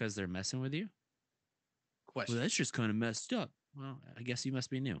 Question. Because they're messing with you? Question. Well, that's just kind of messed up. Well, I guess you must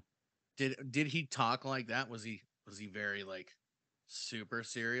be new. Did he talk like that? Was he very like super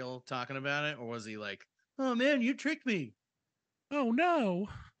serial talking about it, or was he like, "Oh man, you tricked me," Oh no.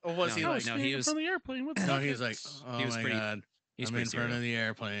 or was No, he he- I like, was no, standing he in was- front of the airplane with no, he's like, buckets. "Oh He was my pretty- god, He's I'm pretty in front serial. of the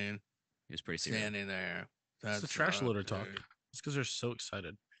airplane, He was pretty serious. standing there." It's the That's trash not loader talk. good." It's because they're so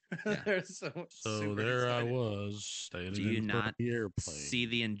excited. Yeah. They're so So super there I excited. was standing Do you in front not of the airplane. see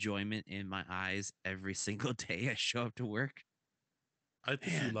the enjoyment in my eyes every single day I show up to work? I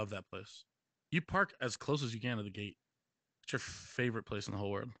think you Man. love that place. You park as close as you can to the gate. It's your favorite place in the whole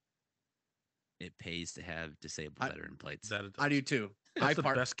world. It pays to have disabled I- veteran plates. That it I does. do too. That's I the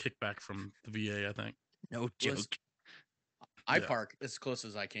park. best kickback from the VA, I think. No joke. I Yeah. park as close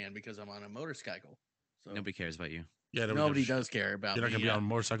as I can because I'm on a motorcycle. So Nobody cares about you. Yeah, nobody gives a shit. does care about You're not me. gonna be on a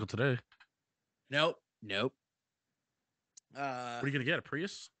motorcycle today. Nope. What are you gonna get? A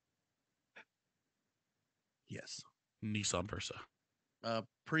Prius? Yes. Nissan Versa.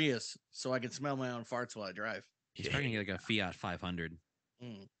 Prius, so I can smell my own farts while I drive. He's probably gonna get like a Fiat 500.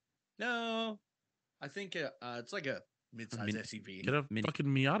 Mm. No, I think it's like a midsize Min- SUV. Get a Mini- fucking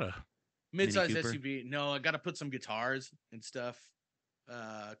Miata. Midsize Cooper? SUV. No, I got to put some guitars and stuff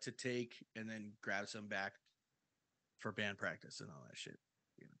to take, and then grab some back for band practice and all that shit.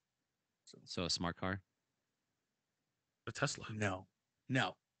 You know. So a smart car. A Tesla. No,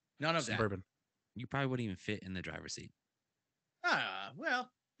 none of that. Suburban. You probably wouldn't even fit in the driver's seat. Well,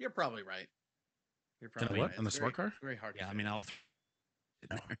 you're probably right. You're In a probably what? right. In the It's smart car? Very hard. to Yeah, I fit mean, in. I'll.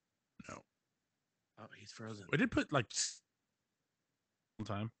 No. No. Oh, he's frozen. We did put like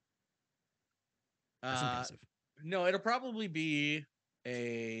time. That's Uh, impressive. no, it'll probably be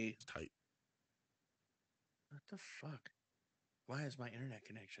a. It's tight. What the fuck? Why is my internet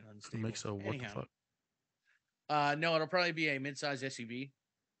connection Who unstable? makes a what the Anyhow, fuck? No, it'll probably be a mid-size SUV,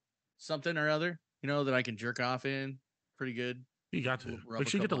 something or other. That I can jerk off in pretty good. You got to Rub make a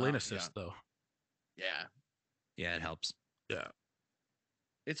sure you get the couple lane out, assist though. Yeah. Yeah, it helps. Yeah,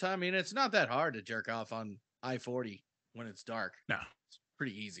 It's not that hard to jerk off on I-40 when it's dark. no, It's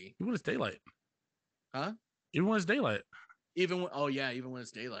pretty easy. even when it's daylight. Huh? Even when it's daylight. Even when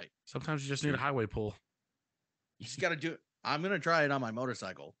it's daylight. Sometimes you just need True. a highway pull. You just got to do it. I'm going to try it on my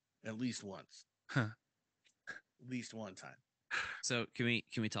motorcycle at least once. Huh. At least one time. So can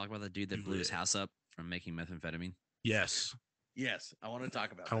we talk about the dude that Do blew his it. house up from making methamphetamine? Yes, Yes, I want to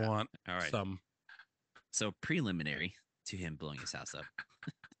talk about I that. want All right. some. So preliminary to him blowing his house up.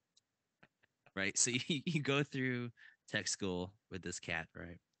 Right. So you go through tech school with this cat,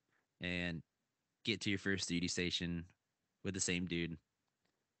 right? And get to your first duty station with the same dude.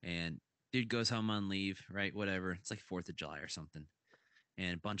 And dude goes home on leave, right? Whatever. It's like 4th of July or something.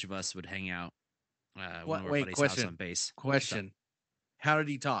 And a bunch of us would hang out one of our buddies' house on base. Question. How did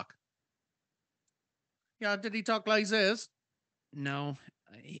he talk? Yeah, did he talk like this? No,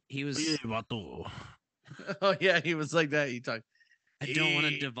 he was. Yeah, vato. Oh, yeah, he was like that. He talked. I don't want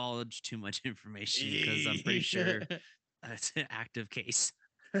to divulge too much information because I'm pretty sure it's an active case.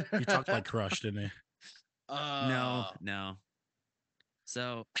 He talked like Crush, didn't he? No.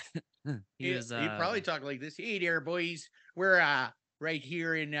 So he was. He probably talked like this. Hey there, boys. We're right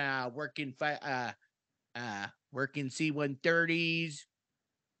here in working C-130s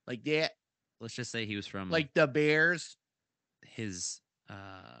like that. Let's just say he was from Like the Bears. his.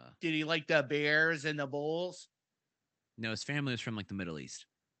 Did he like the Bears and the Bulls? No, his family was from like the Middle East.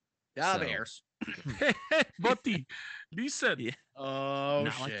 The So- Bears. Buddy, listen. Yeah, Oh,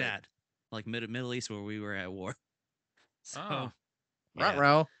 not shit. like that. Like Middle East where we were at war. So, Oh. Right, yeah.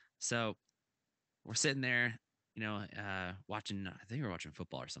 row. So we're sitting there, watching. I think we were watching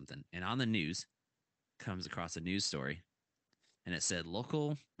football or something, and on the news comes across a news story, and it said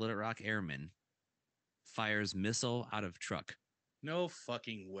local Little Rock airman fires missile out of truck, No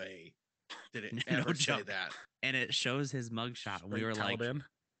fucking way. Did it No ever say joke. that? and it shows his mugshot, and we Straight were Taliban.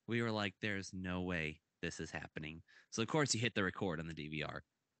 like, "There's no way this is happening." So of course you hit the record on the DVR,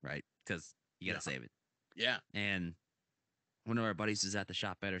 right? Because you gotta save it. Yeah. And one of our buddies was at the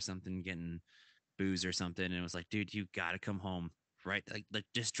shop at or something getting booze or something, and it was like, dude, you gotta come home, right? Like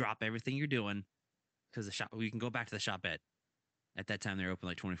just drop everything you're doing because the shop we can go back to the shop at that time they were open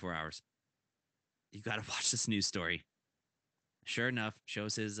like 24 hours. You gotta watch this news story. Sure enough,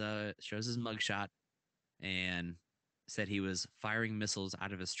 shows his mugshot and said he was firing missiles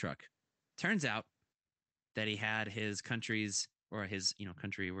out of his truck. Turns out that he had his country's or his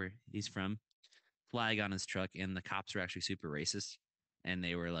country where he's from flag on his truck, and the cops were actually super racist, and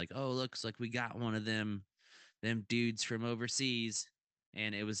they were like, "Oh, looks like we got one of them dudes from overseas,"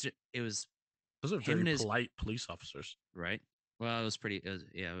 and it was Those are him and very his- polite police officers. right. Well, it was pretty.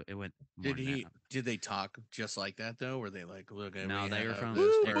 It went. More than that. Did they talk just like that though? Were they like, look at No, they were from-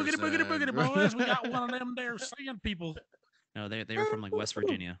 Woo, They boogity, boogity, boogity, boys. We got one of them there sand people. No, they were from like West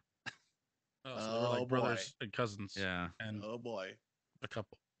Virginia. Oh, so they were like Oh, brothers boy. and cousins. Yeah. And Oh boy. a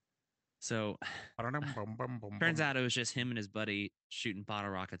couple. So turns out it was just him and his buddy shooting bottle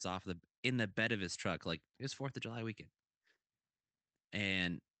rockets off in the bed of his truck. Like it was 4th of July weekend,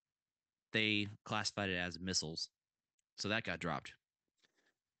 and they classified it as missiles, so that got dropped.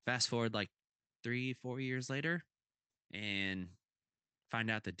 Fast forward like 3-4 years later, and find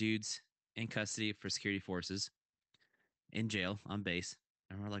out the dude's in custody for security forces, in jail on base,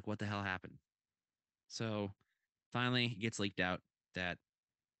 and we're like, what the hell happened? So finally, it gets leaked out that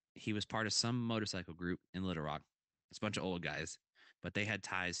he was part of some motorcycle group in Little Rock. It's a bunch of old guys, but they had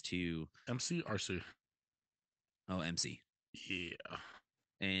ties to MC RC. MC, Yeah.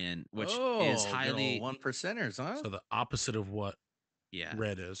 and which is they're all highly 1%ers, huh? So the opposite of what yeah.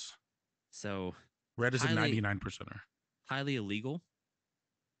 red is. So Red is a Highly- 99%er. highly illegal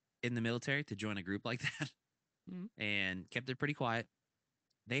in the military to join a group like that, Mhm. and kept it pretty quiet.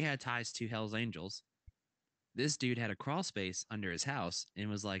 They had ties to Hell's Angels. This dude had a crawl space under his house and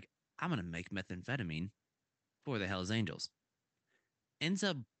was like, I'm gonna make methamphetamine for the Hell's Angels. Ends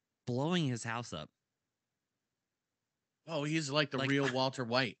up blowing his house up. Oh, he's like the Like- real Walter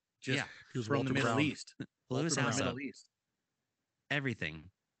White, just Yeah. He was from Walter the Middle Brown. East. Blew his From the house up. Middle East. Everything.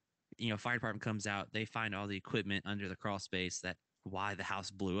 Fire department comes out. They find all the equipment under the crawl space that why the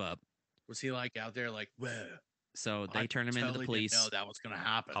house blew up. Was he like out there like, well, So they I turn him into totally the didn't police. know that was gonna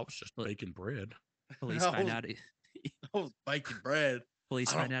happen. I was just But- baking bread. Police I find was- out. I was baking bread. Police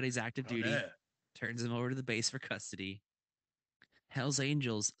I find don't- out he's active Oh, duty. yeah. Turns him over to the base for custody. Hell's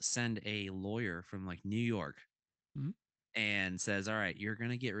Angels send a lawyer from like New York Mhm. and says, "All right, you're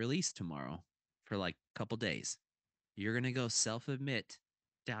gonna get released tomorrow for like a couple days. You're going to go self-admit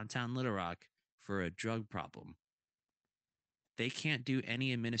downtown Little Rock for a drug problem. They can't do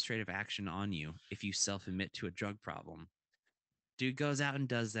any administrative action on you if you self-admit to a drug problem. Dude goes out and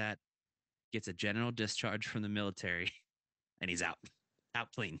does that, gets a general discharge from the military, and he's out. Out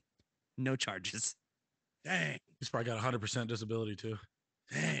clean. No charges. Dang, He's probably got 100% disability too.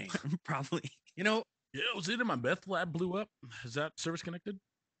 dang. Probably. You know, Yeah, was it in my meth lab blew up? Is that service connected?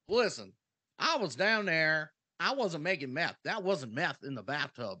 listen, I was down there. I wasn't making meth. That wasn't meth in the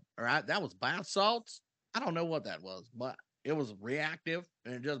bathtub. All right. That was bath salts. I don't know what that was, but it was reactive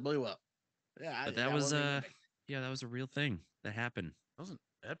and it just blew up. Yeah. But that was wasn't even me. yeah, that was a real thing that happened. That was an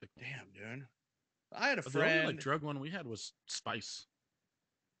epic one. Damn, dude. I had a But the only like friend. drug one we had was spice.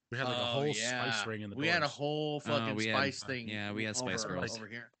 We had like a Oh, whole yeah. spice ring in the We doors. had a whole fucking we had- spice thing. yeah, we had Spice over, Girls. over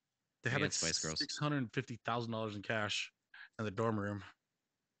here. They We had had like Spice Girls. $650,000 in cash in the dorm room.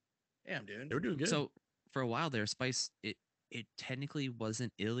 Damn, dude. They were doing good. So for a while there, Spice it technically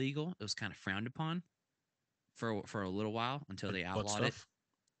wasn't illegal. It was kind of frowned upon for a little while until Like they butt outlawed it. stuff.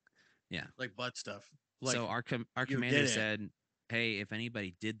 Like butt stuff. Like, So our you commander did it. said, "Hey, if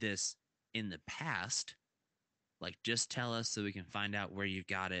anybody did this in the past, like just tell us so we can find out where you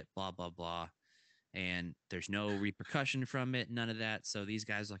got it, blah blah blah." And there's no repercussion from it, none of that. So these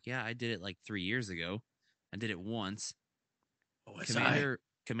guys are like, "Yeah, I did it like 3 years ago. I did it once."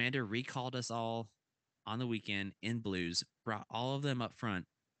 Commander recalled us all on the weekend in blues, brought all of them up front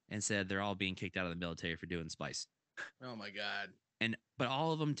and said they're all being kicked out of the military for doing spice. Oh my God. But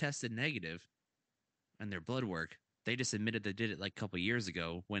all of them tested negative in their blood work. They just admitted they did it like a couple years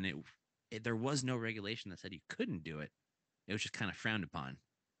ago when there was no regulation that said you couldn't do it. It was just kind of frowned upon.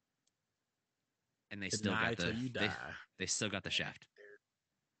 And they still Deny got the till you die. they still got the shaft.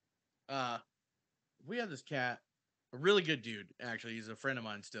 We have this cat, a really good dude, actually. He's a friend of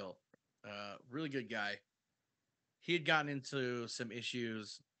mine still. Really good guy. He had gotten into some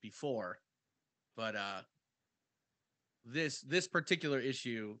issues before, but this particular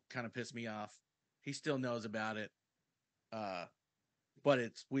issue kind of pissed me off. He still knows about it. But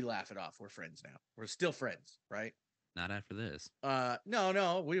we laugh it off. We're friends now. We're still friends, right? Not after this.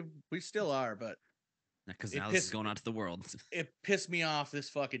 No, we still are, but Because It now this is pissed- going out to the world. it pissed me off this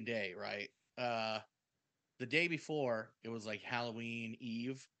fucking day, right? The day before, it was like Halloween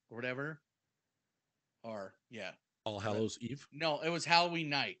Eve or whatever. Or yeah. All Hallows Eve. No, it was Halloween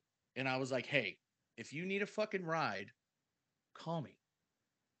night. And I was like, hey, if you need a fucking ride, call me.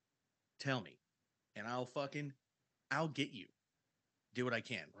 Tell me. And I'll get you. Do what I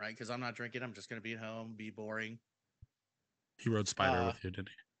can, right? Because I'm not drinking. I'm just gonna be at home, be boring. He rode Spider with you, didn't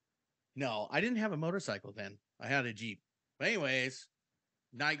he? No, I didn't have a motorcycle then. I had a Jeep. But anyways,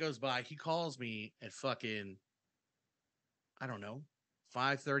 night goes by. He calls me at fucking, I don't know,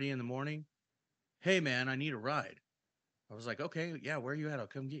 5:30 in the morning. Hey man, I need a ride. I was like, okay, yeah, where you at? I'll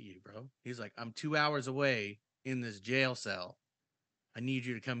come get you, bro. He's like, I'm 2 hours away in this jail cell. I need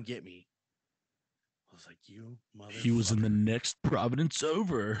you to come get me. I was like, you motherfucker. He was in the next province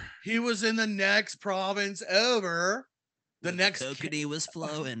over. He was in the next province over. The next cocaine was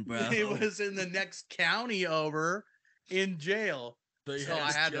flowing, bro. He was in the next county over in jail. They So had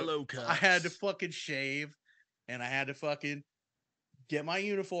I had yellow to, I had to cups. fucking shave, and I had to fucking get my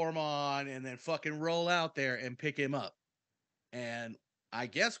uniform on, and then fucking roll out there and pick him up. And I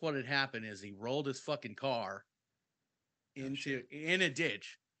guess what had happened is he rolled his fucking car in a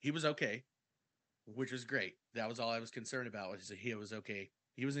ditch. He was okay, which was great. That was all I was concerned about. Was he was okay.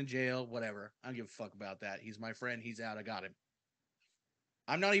 He was in jail, whatever. I don't give a fuck about that. He's my friend. He's out. I got him.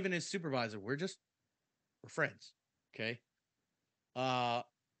 I'm not even his supervisor. We're friends. Okay. On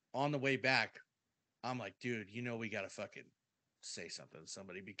the way back, I'm like, dude, we gotta fucking say something to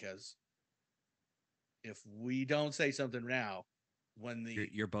somebody, because if we don't say something now, when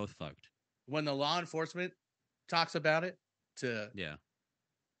You're both fucked. when the law enforcement talks about it to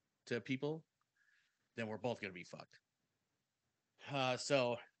people, then we're both gonna be fucked.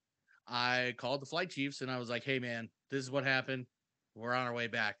 So I called the flight chiefs and I was like, hey man, this is what happened. We're on our way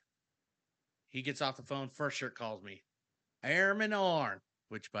back. He gets off the phone. First shirt calls me. Airman Arn,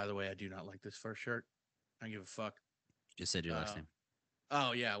 which by the way, I do not like this first shirt. I don't give a fuck. Just said your last name.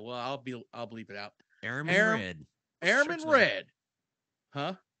 Oh yeah, well I'll bleep it out. Airman Red. Airman Shirt's name? Red.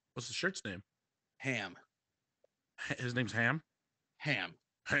 Huh? What's the shirt's name? Ham. His name's Ham. Ham.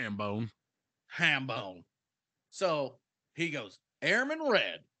 Hambone. Hambone. So he goes, Airman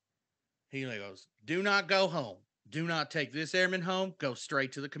Red. He goes, do not go home. Do not take this airman home. Go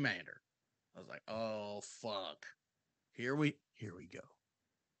straight to the commander. I was like, oh fuck. Here we go.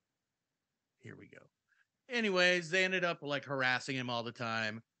 Here we go. Anyways, they ended up like harassing him all the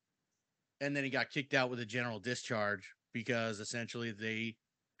time. and then he got kicked out with a general discharge because essentially they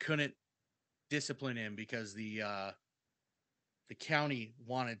couldn't discipline him because the county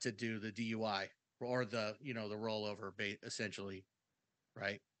wanted to do the DUI or the the rollover essentially,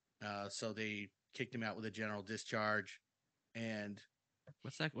 right? So they kicked him out with a general discharge, and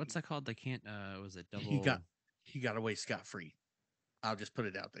What's that called? They can't. Was it he double? got away scot free. I'll just put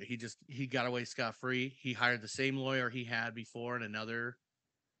it out there. He got away scot free. He hired the same lawyer he had before in another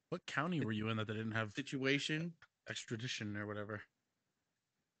What county were you in that they didn't have situation. extradition or whatever?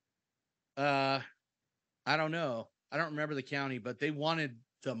 Uh, I don't know. I don't remember the county, but they wanted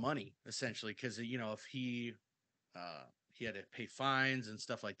the money essentially because if he had to pay fines and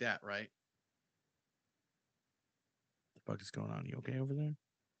stuff like that, right? The fuck is going on? You okay over there?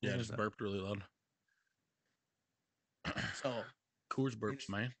 Yeah, What I was just that? burped really loud. So Coors burps,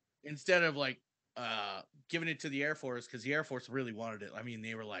 man. instead of like giving it to the Air Force because the Air Force really wanted it. I mean,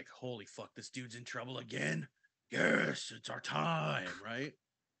 they were like, "Holy fuck, this dude's in trouble again." Yes, it's our time, right?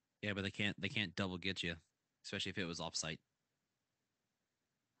 Yeah, but they can't double get you, especially if it was offsite.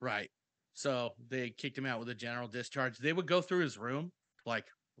 Right. So they kicked him out with a general discharge. They would go through his room, like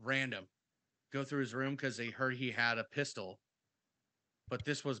random, go through his room because they heard he had a pistol. But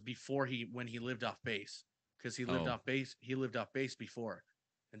this was before when he lived off base because he lived Oh, off base. He lived off base before,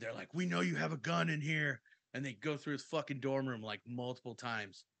 and they're like, "We know you have a gun in here," and they go through his fucking dorm room like multiple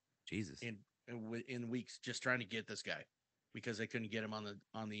times Jesus. in weeks just trying to get this guy because they couldn't get him on the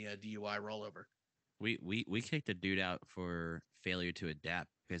DUI rollover. We kicked a dude out for failure to adapt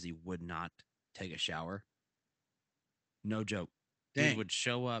because he would not take a shower. No joke. Dude Dang. would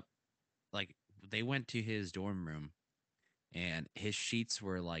show up like they went to his dorm room and his sheets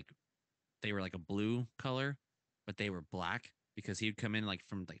were like they were like a blue color, but they were black because he'd come in like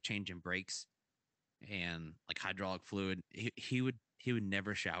from like changing brakes and like hydraulic fluid. He would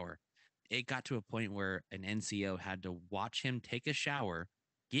never shower. It got to a point where an NCO had to watch him take a shower,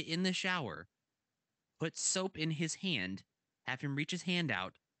 get in the shower, put soap in his hand, have him reach his hand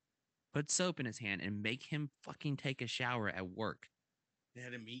out, put soap in his hand, and make him fucking take a shower at work. They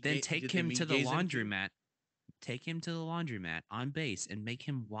had a meat. Then Did they meat gaze him too? take him to the laundromat on base, and make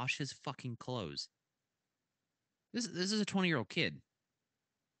him wash his fucking clothes. This is a 20-year-old kid.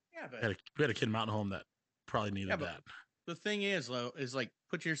 Yeah, but We had a kid in Mountain Home that probably needed but that. the thing is, though, is like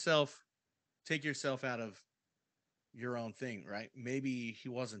take yourself out of your own thing, right? Maybe he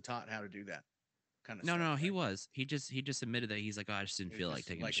wasn't taught how to do that kind of No, stuff. no, he Right? was. He just admitted that he's like, oh, I just didn't He was feel like just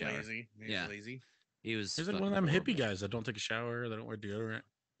taking a like shower. lazy. He was Yeah, lazy. he was He's like one of fucking them hippie horrible. guys that don't take a shower, that don't wear deodorant.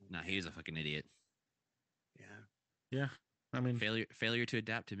 No, he was a fucking idiot. Yeah. Yeah, I mean, Failure to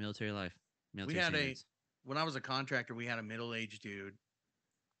adapt to military life, We military had standards. when I was a contractor, we had a middle-aged dude.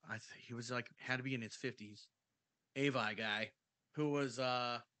 He was like had to be in his 50s. Avi guy who was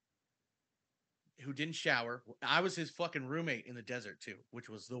who didn't shower. I was his fucking roommate in the desert too, which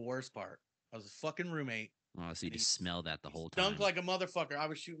was the worst part. I was his fucking roommate. Oh, so you And just smell that the he whole stunk time. like a motherfucker. I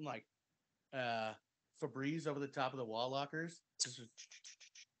was shooting like Febreze over the top of the wall lockers,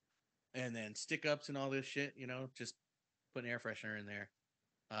 and then stick ups and all this shit. Just putting air freshener in there.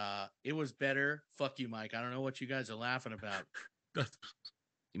 It was better. Fuck you, Mike. I don't know what you guys are laughing about.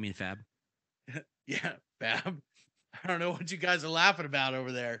 You mean Fab? Yeah, Bab. I don't know what you guys are laughing about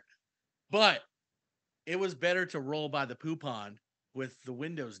over there, but it was better to roll by the poo pond with the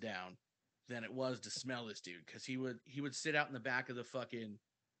windows down than it was to smell this dude because he would sit out in the back of the fucking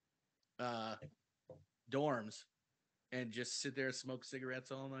uh dorms and just sit there and smoke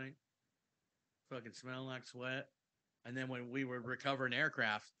cigarettes all night, fucking smelling like sweat. And then when we were recovering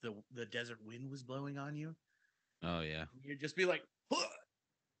aircraft, the desert wind was blowing on you. Oh yeah. You'd just be like,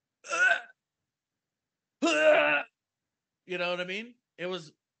 you know what I mean? It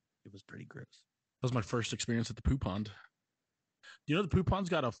was pretty gross. that was my first experience at the poo pond. You know, the poo pond's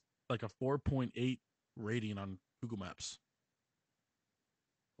got a 4.8 rating on Google Maps.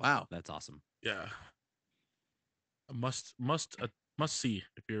 Wow. That's awesome. Yeah, a must see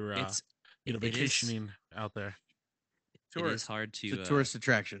if you're It's vacationing out there. it is hard It's to a tourist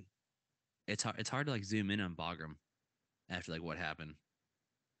attraction. it's hard to like zoom in on Bagram after like what happened.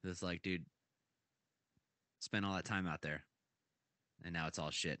 It's like, dude, spent all that time out there, and now it's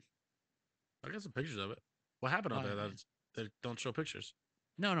all shit. I got some pictures of it. What happened out Oh, there yeah. that don't show pictures?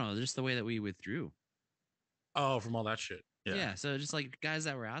 No, just the way that we withdrew. Oh, from all that shit. Yeah. So just like guys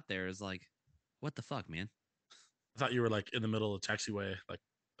that were out there is like, what the fuck, man? I thought you were like in the middle of the taxiway, like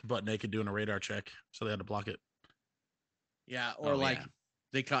butt naked doing a radar check, so they had to block it. Yeah, or Oh, like yeah.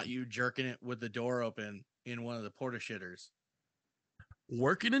 they caught you jerking it with the door open in one of the porta shitters.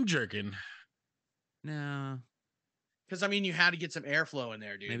 Working and jerking. No, Because I mean, you had to get some airflow in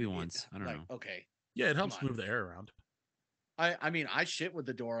there, dude. Maybe once. I don't like, know. okay. Yeah, it Come helps on. move the air around. I mean, I shit with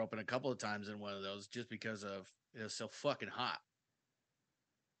the door open a couple of times in one of those just because of it was so fucking hot.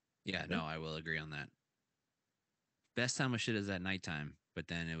 Yeah, no, I will agree on that. Best time of shit is at nighttime, but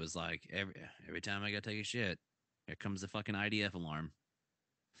then it was like every time I gotta take a shit, here comes the fucking IDF alarm.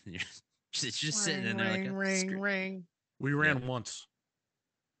 You're just sitting in there like a ring. We ran Yep. once.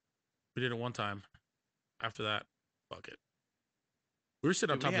 We did it one time. After that, fuck it. We were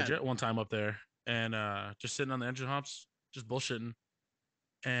sitting on Dude, we top of the had- jet one time up there and just sitting on the engine hops, just bullshitting.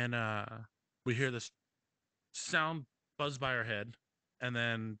 And we hear this sound buzz by our head. And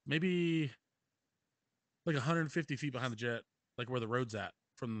then maybe like 150 feet behind the jet, like where the road's at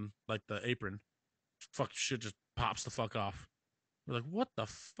from like the apron, fuck shit just pops the fuck off. We're like, what the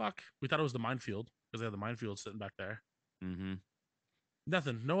fuck? We thought it was the minefield because they had the minefield sitting back there. Mm-hmm.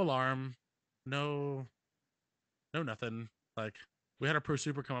 Nothing, no alarm, no, no nothing. Like we had a pro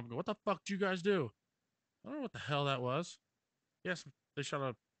super come up and go, what the fuck did you guys do? I don't know what the hell that was. Yes, they shot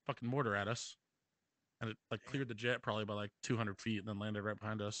a fucking mortar at us, and it like cleared the jet probably by like 200 feet and then landed right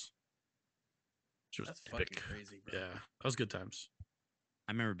behind us. Which was That's epic. fucking crazy, bro. Yeah, that was good times.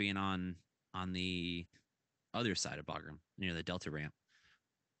 I remember being on the other side of Bagram, near the Delta ramp.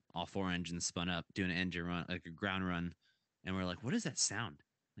 All 4 engines spun up, doing an engine run, like a ground run, and we're like, "What is that sound?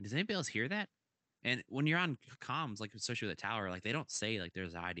 Like, does anybody else hear that?" And when you're on comms, like especially with the tower, like they don't say like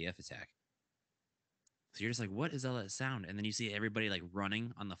there's an IDF attack. So you're just like, "What is all that sound?" And then you see everybody like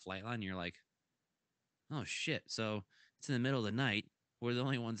running on the flight line. And you're like, "Oh shit!" So it's in the middle of the night. We're the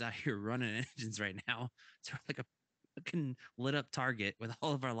only ones out here running engines right now. So we're like a fucking lit up target with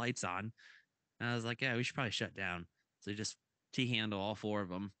all of our lights on. And I was like, yeah, we should probably shut down. So just T-handle all 4 of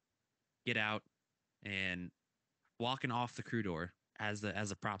them, get out, and walking off the crew door as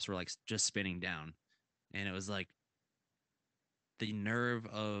the props were like just spinning down. And it was like the nerve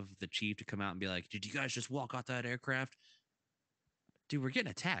of the chief to come out and be like, did you guys just walk out that aircraft? Dude, we're getting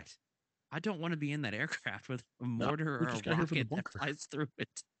attacked. I don't want to be in that aircraft with a mortar we or a just got here from the rocket that bunker. flies through it.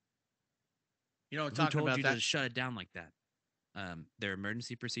 You know, Who talking told about you that. to shut it down like that? There are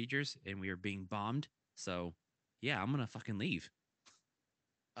emergency procedures, and we are being bombed. So, yeah, I'm gonna fucking leave.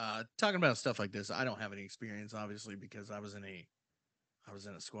 Talking about stuff like this, I don't have any experience, obviously, because I was in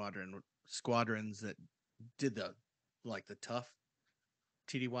a squadrons that did the tough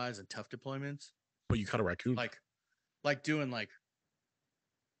TDYs and tough deployments, But you caught a raccoon. like doing like.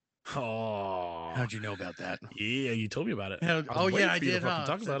 Oh, How'd you know about that? yeah, you told me about it. Oh yeah, I for you to did. fucking Huh?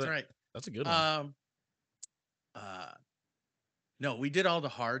 talk about That's it. right. That's a good one. No, we did all the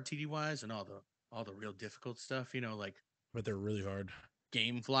hard TDYs and all the real difficult stuff. You know, like But they're really hard.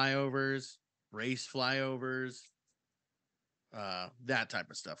 game flyovers, race flyovers, that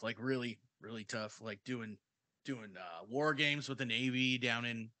type of stuff. Like really, really tough. Like doing war games with the Navy down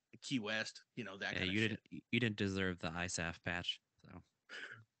in Key West. You know that Yeah, kind of you shit. didn't deserve the ISAF patch. So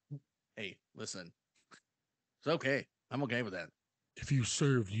Hey, listen, it's okay. I'm okay with that. If you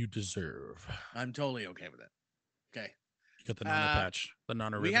serve, you deserve. I'm totally okay with that. Okay. You got the nana patch, the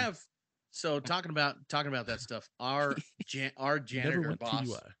nana We ribbon. have so talking about that stuff. Our Never janitor went boss.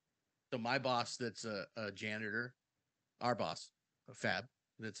 TDY. So my boss, that's a janitor. Our boss, a Fab,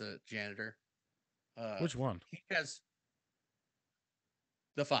 that's a janitor. Which one? He has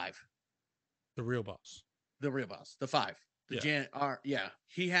the 5, The real boss. the real boss, the 5, the Yeah. yeah.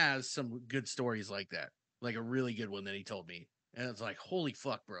 He has some good stories like that, like a really good one that he told me, and it's like, holy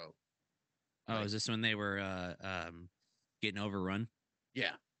fuck, bro. oh, Like, is this when they were getting overrun?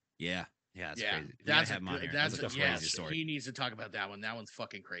 yeah. Yeah. Yeah, that's Yeah, crazy. We gotta have him on good. here. That's That's a a- crazy yes, story. He needs to talk about that one. That one's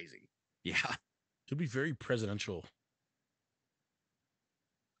fucking crazy. Yeah. He'll be very presidential.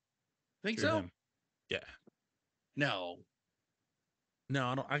 Think Hear so? him. Yeah. No, No,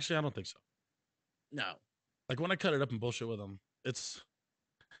 I don't. Actually, I don't think so. no. Like when I cut it up and bullshit with him, it's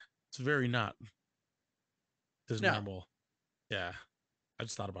very not his No. normal. Yeah. I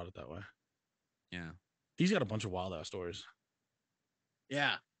just thought about it that way. Yeah. He's got a bunch of wild ass stories.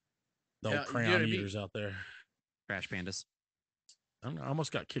 Yeah. No Yeah, crayon dude, eaters out there. Crash pandas. I don't know. I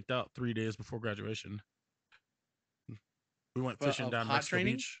almost got kicked out 3 days before graduation. We went But fishing of down hot Mexico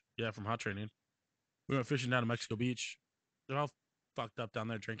training? Beach. Yeah, from hot training. We went fishing down to Mexico Beach. They're all fucked up down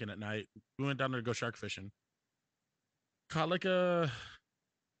there drinking at night. We went down there to go shark fishing. Caught like a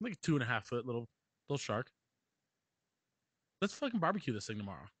 2.5 foot little shark. Let's fucking barbecue this thing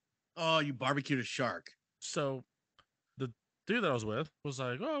tomorrow. Oh, you barbecued a shark. So the dude that I was with was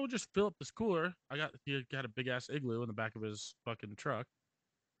like, "Oh, we'll just fill up this cooler." He had a big ass igloo in the back of his fucking truck.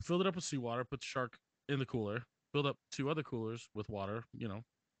 Filled it up with seawater, put the shark in the cooler, filled up 2 other coolers with water,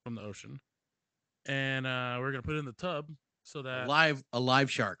 from the ocean. and we're gonna put it in the tub so that A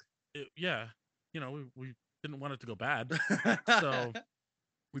live shark. yeah, we didn't want it to go bad, so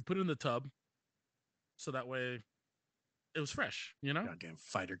we put it in the tub so that way it was fresh. Goddamn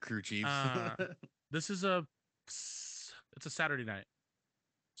fighter crew chiefs. This is it's a Saturday night,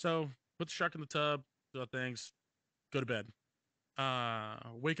 so put the shark in the tub, do things, go to bed.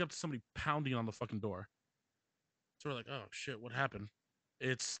 Wake up to somebody pounding on the fucking door. So we're like, oh shit, what happened?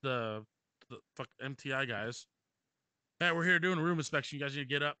 It's the fuck MTI guys. Matt, we're here doing a room inspection. You guys need to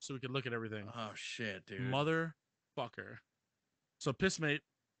get up so we can look at everything. Oh shit, dude. Motherfucker. So Pissmate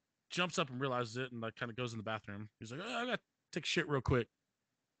jumps up and realizes it and like kind of goes in the bathroom. He's like, oh, I gotta take shit real quick.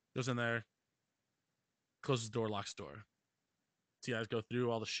 Goes in there, closes the door, locks the door. TIs go through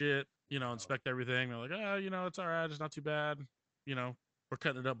all the shit, inspect everything. They're like, oh, it's all right. It's not too bad. We're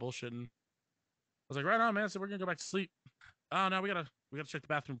cutting it up, bullshitting. I was like, right on, man. So we're gonna go back to sleep. Oh no, we gotta check the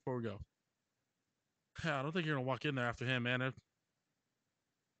bathroom before we go. I don't think you're gonna walk in there after him, man. It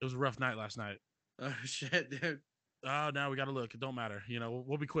was a rough night last night. Oh shit, dude. Oh, now we gotta look. It don't matter.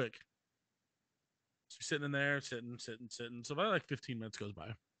 We'll be quick. So we're sitting in there, sitting. So about like 15 minutes goes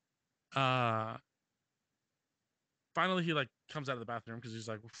by. Finally he like comes out of the bathroom because he's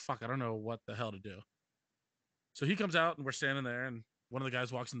like, well, fuck, I don't know what the hell to do. So he comes out and we're standing there, and one of the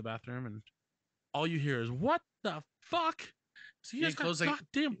guys walks in the bathroom, and all you hear is, what the fuck? So you guys got a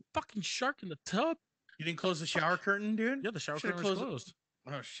goddamn fucking shark in the tub? You didn't close the shower curtain, dude? Yeah, the shower curtain was closed.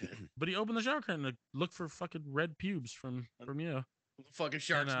 Oh shit! But he opened the shower curtain to look for fucking red pubes from you. The fucking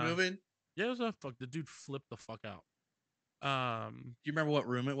shark's moving. Yeah, it was a fuck. The dude flipped the fuck out. Do you remember what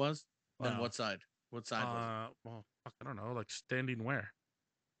room it was? On no. what side? What side was it? Well, fuck, I don't know. Like standing where?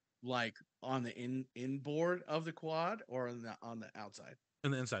 Like on the inboard of the quad, or on the outside? In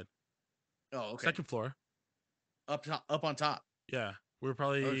the inside. Oh, okay. Second floor. Up on top. Yeah, we were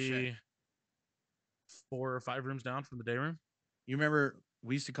probably 4 or 5 rooms down from the day room. You remember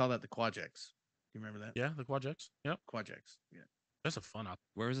we used to call that the Quadjex. You remember that? Yeah, the Quadjex. Yep. Quadjex. Yeah. That's a fun out.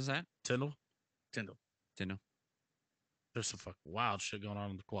 Where was this at? Tyndall. There's some fucking wild shit going on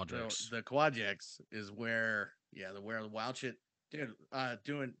in the Quadjex. So the Quadjex is where the wild shit, dude.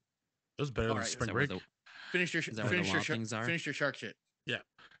 Doing. It was better than spring break. Finish your shark shit. Yeah.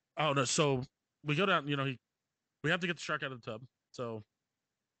 Oh no. So we go down. We have to get the shark out of the tub. So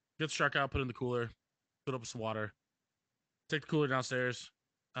get the shark out, put it in the cooler, fill it up with some water. Take the cooler downstairs.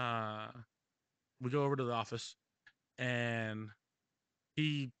 We go over to the office, and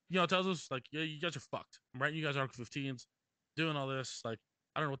he, tells us like, yeah, you guys are fucked. I'm writing you guys Article 15s, doing all this. Like,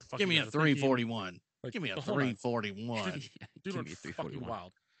 I don't know what the fuck. Give me a 341. Like, give me a 341. Dude went fucking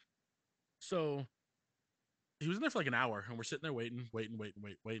wild. So he was in there for like an hour, and we're sitting there waiting,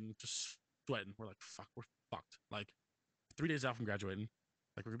 just sweating. We're like, fuck, we're fucked. Like 3 days out from graduating.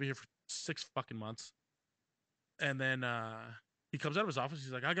 Like we're gonna be here for 6 fucking months. And then he comes out of his office.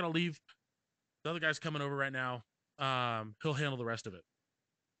 He's like, I gotta leave. The other guy's coming over right now. He'll handle the rest of it.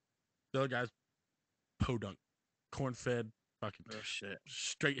 The other guy's podunk, corn-fed, fucking shit,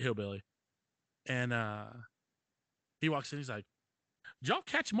 straight hillbilly. And he walks in. He's like, "Did y'all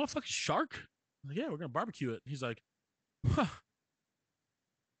catch a motherfucking shark?" I'm like, yeah, we're gonna barbecue it. He's like, huh.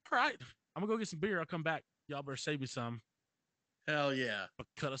 All right, I'm gonna go get some beer. I'll come back. Y'all better save me some. Hell yeah! But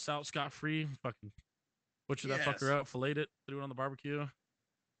cut us out scot-free. Fucking butcher that fucker up, filleted it, threw it on the barbecue.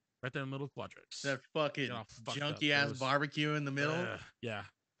 Right there in the middle of Quadrex. That fucking junky ass barbecue in the middle. Yeah.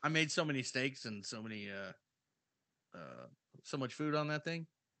 I made so many steaks and so many so much food on that thing.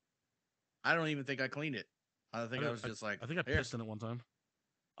 I don't even think I cleaned it. I think I was just like, I think I pissed in it one time.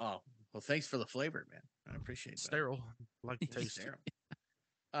 Oh, well, thanks for the flavor, man. I appreciate that. Sterile. Like the taste.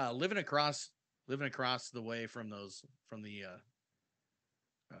 Living across the way from the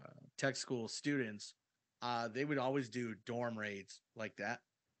tech school students, they would always do dorm raids like that.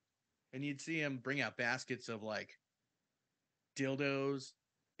 And you'd see them bring out baskets of like dildos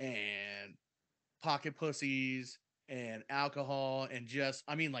and pocket pussies and alcohol and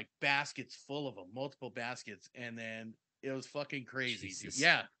like baskets full of them, multiple baskets. And then it was fucking crazy.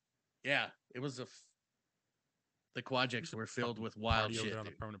 Yeah. Yeah. It was the Quadjex were filled with wild shit. On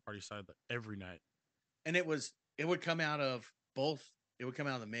the permanent party side every night. And it would come out of both. It would come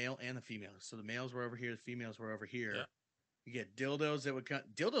out of the male and the female. So the males were over here. The females were over here. Yeah. You get dildos that would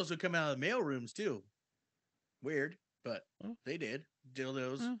come out of the male rooms too. Weird, but they did.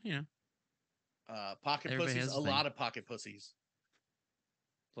 Dildos. Pocket pussies. A lot of pocket pussies.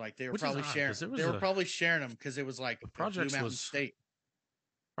 Like they were probably sharing. They were probably sharing them because it was like the projects was state.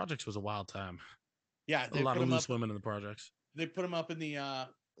 Projects was a wild time. Yeah, a lot of loose women in the projects. They put them up in the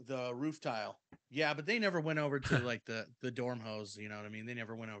the roof tile. Yeah, but they never went over to like the dorm hose. You know what I mean? They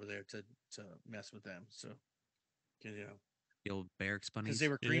never went over there to mess with them. So, 'cause, you know, The old barracks because bunnies. they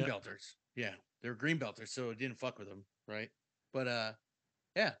were green Yeah. belters. Yeah, they were green belters, so it didn't fuck with them, right? But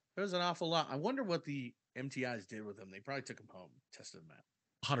yeah, there was an awful lot. I wonder what the MTIs did with them. They probably took them home, tested them out,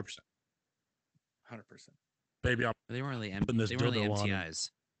 100%. 100%. Baby, I'm They weren't really putting this they weren't really dildo on and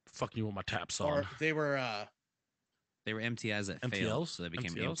MTIs. fucking you with my taps Or on. they were They were MTIs that failed, MTLs? so they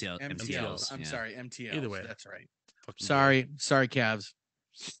became MTLs? MTLs. MTLs. I'm yeah. sorry, MTLs. Either way. That's right. Fucking Sorry, Cavs.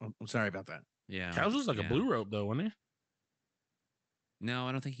 I'm sorry about that. Yeah. Cows was like a yeah. blue rope though, wasn't he? No,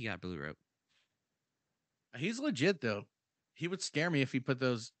 I don't think he got blue rope. He's legit though. He would scare me if he put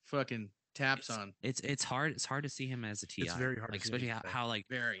those fucking taps It's, on. it's hard. It's hard to see him as a TI. very hard to like see him especially as how, a TI. how like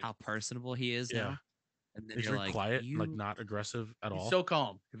Very. how personable he is Yeah. now. And then He's you're very like quiet, and, like you not aggressive at He's all. so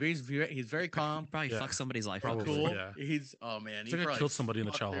calm. He's very calm. probably Yeah. fuck somebody's life Probably, up. Cool. yeah. He's oh man. He's like I probably killed somebody in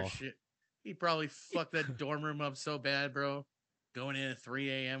the fucked chow their hall. shit. He probably fucked that dorm room up so bad, bro. Going in at 3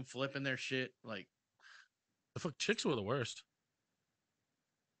 a.m. flipping their shit. Like The fuck chicks were the worst.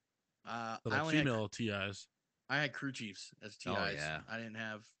 The, I like only female TIs. I had crew chiefs as TIs. Oh, yeah. I didn't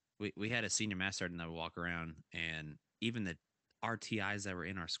have We had a senior master sergeant that would walk around, and even the RTIs that were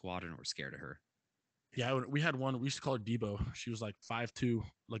in our squadron were scared of her. Yeah, we had one. We used to call her Debo. She was like 5'2",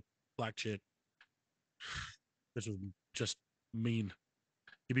 like black chick. This was just mean.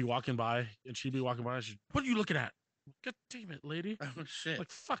 He'd be walking by, and she'd be walking by. And she'd, what are you looking at? God damn it, lady! oh shit.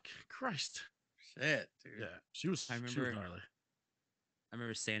 Like fuck, Christ. Shit, dude. Yeah, she was. I She was remember- gnarly. I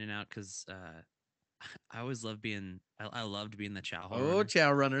remember standing out because I always loved being. I loved being the chow hall. Oh, runner.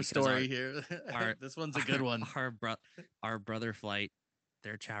 chow runner Because story here. our- This one's a good one. Our brother flight,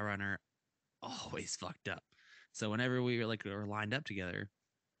 their chow runner, always fucked up. So whenever we were lined up together,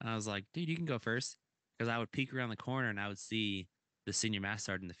 I was like, dude, you can go first, because I would peek around the corner and I would see the senior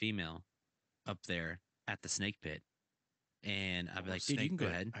master sergeant, the female, up there at the snake pit, and I'd be like, dude, you can go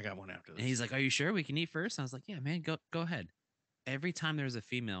ahead. I got one after this. And he's like, are you sure we can eat first? And I was like, yeah, man, go ahead. Every time there was a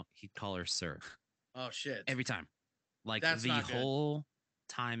female, he'd call her sir. oh shit. Every time. Like That's the not good. whole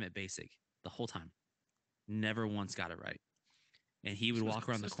time at basic. The whole time. Never once got it right. And he would She was walk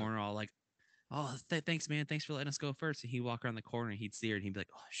around the consistent. corner all like, oh, thanks, man. Thanks for letting us go first. And he'd walk around the corner and he'd see her and he'd be like,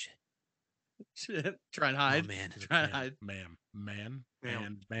 oh, shit. Shit. Try and Oh, hide. man. He's like, Try to ma'am, hide. ma'am,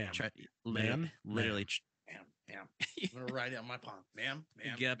 Ma'am. Try, Ma'am, literally. Ma'am. I'm gonna write it on my palm. Ma'am.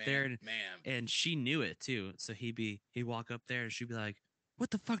 Ma'am. Get up ma'am, there and- ma'am. And she knew it too. So he'd walk up there and she'd be like, what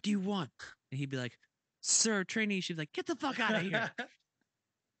the fuck do you want? And he'd be like, sir, trainee. She'd be like, get the fuck out of here.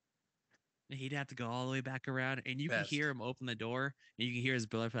 And he'd have to go all the way back around, and you Best. can hear him open the door, and you can hear his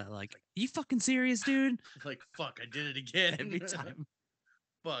brother like, "You fucking serious, dude?" like fuck, I did it again. Every time.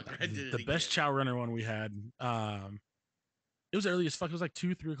 fuck, I did it The best again. chow runner one we had. It was early as fuck. It was like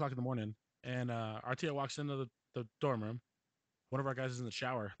 2-3 o'clock in the morning, and RTO walks into the dorm room. One of our guys is in the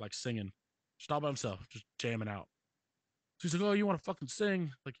shower, like singing, just all by himself, just jamming out. So he's like, "Oh, you want to fucking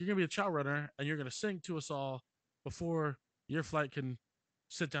sing? Like you're gonna be a chow runner, and you're gonna sing to us all before your flight can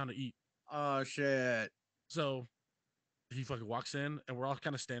sit down to eat." Oh shit. So he fucking walks in, and we're all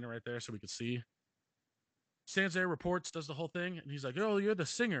kind of standing right there so we could see. Stands there, reports, does the whole thing, and he's like, "Oh, you're the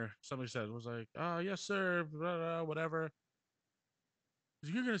singer." Somebody said, "Was like, oh yes, sir," blah, blah, whatever. He's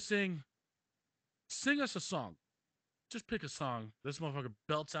like, "You're gonna sing us a song. Just pick a song." This motherfucker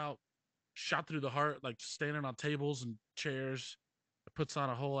belts out, shot through the heart, like standing on tables and chairs. Puts on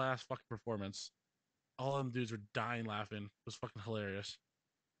a whole ass fucking performance. All of them dudes were dying laughing. It was fucking hilarious.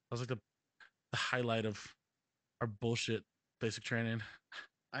 That was like the highlight of our bullshit basic training.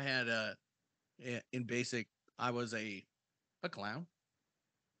 I had in basic, I was a clown.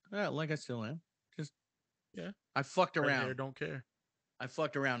 Yeah, like I still am. Just Yeah. I fucked Red around. hair, don't care. I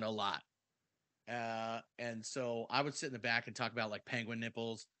fucked around a lot. And so I would sit in the back and talk about like penguin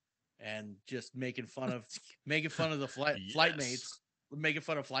nipples and just making fun of the flight Yes. mates, making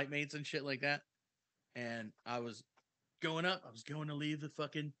fun of flight mates and shit like that. And I was going to leave the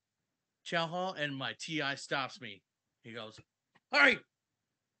fucking chow hall, and my TI stops me. He goes, Hey,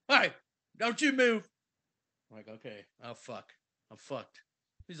 don't you move. I'm like, okay, oh fuck. I'm fucked.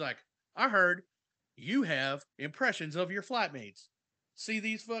 He's like, I heard you have impressions of your flatmates. See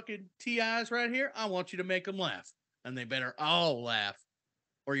these fucking TIs right here? I want you to make them laugh. And they better all laugh,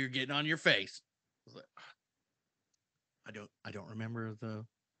 or you're getting on your face. I was like, I don't remember the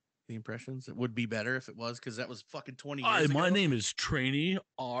impressions. It would be better if it was, because that was fucking 20 years Hi, ago. my name is Trainee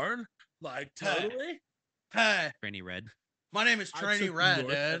Arn. Like Hey. totally. Hey, Rainy Red. my name is I Trainee took Rad,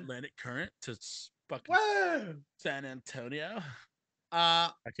 North Dad. Atlantic Current to fucking Whoa. San Antonio.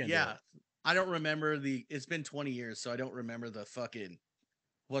 I can't do yeah. it. I don't remember it's been 20 years, so I don't remember the fucking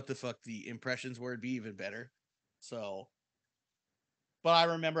what the fuck the impressions were, it'd be even better. So, but I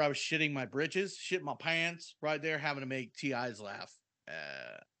remember I was shitting my britches, shitting my pants right there, having to make TIs laugh.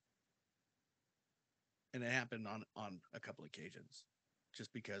 And it happened on a couple occasions,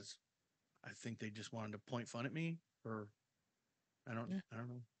 just because I think they just wanted to point fun at me, or I don't know.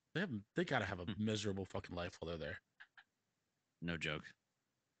 They gotta have a Hmm. miserable fucking life while they're there. No joke.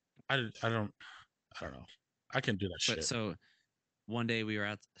 I don't know. I can do that But shit. so one day we were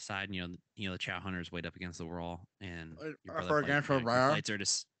outside, and the chow hunters weighed up against the wall, and your brother flight, your flights are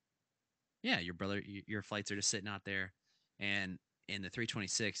just your flights are just sitting out there, and in the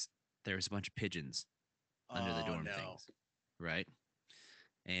 326 there was a bunch of pigeons under the Oh dorm no! things, right?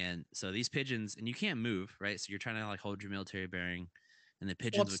 And so these pigeons, and you can't move, right? So you're trying to like hold your military bearing, and the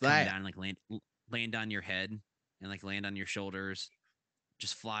pigeons What's would come that? down and like land on your head and like land on your shoulders,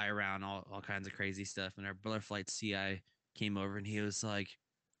 just fly around, all kinds of crazy stuff. And our brother flight CI came over and he was like,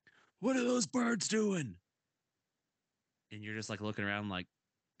 "What are those birds doing?" And you're just like looking around like,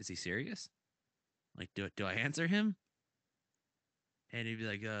 is he serious? Like, do I answer him? And he'd be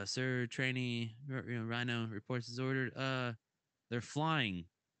like, "Sir, trainee, Rhino reports is ordered. They're flying."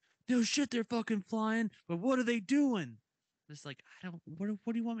 No shit, they're fucking flying. But what are they doing? Just like, I don't. What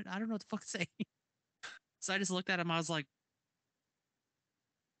do you want me? I don't know what the fuck to say. So I just looked at him. I was like,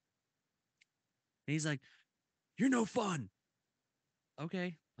 and he's like, "You're no fun."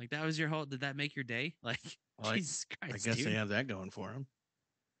 Okay, like that was your whole. Did that make your day? Like, Well, Jesus I Christ, guess dude. they have that going for him.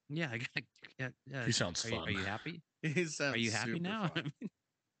 Yeah, yeah, yeah. He sounds Are fun. you happy? He sounds Are you happy super now? fun.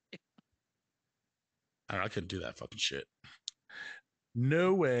 I couldn't do that fucking shit.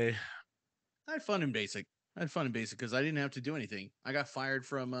 No way. I had fun in basic. Because I didn't have to do anything. I got fired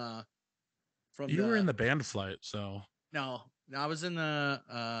from You were in the band flight, so no, I was in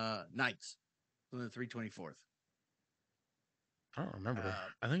the nights, on the 324th. I don't remember.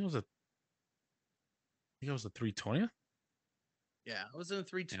 I think it was the 320th. Yeah, I was in the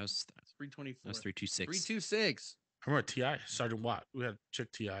It was 324. 326 326. I remember Ti Sergeant Watt. We had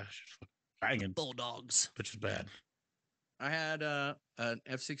chick Ti. She was banging, Bulldogs. which is bad. I had an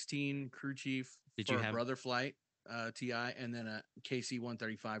F-16 crew chief Did for you a have- brother flight TI, and then a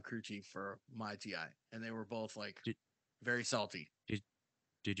KC-135 crew chief for my TI, and they were both like Did- very salty.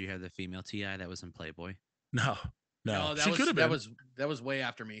 Did you have the female TI that was in Playboy? No. No, She could have been. that was way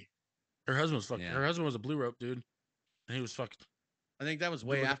after me. Her husband was fucking. Yeah. Her husband was a blue rope dude, and he was fucking. I think that was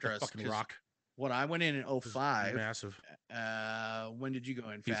way doing after the us. fucking 'Cause rock. when I went in It was 05, massive. when did you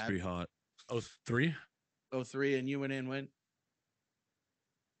go in? He's Fad? pretty hot. 03? 03, and you went in when?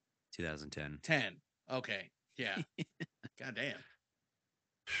 2010. 10. Okay. Yeah. God damn.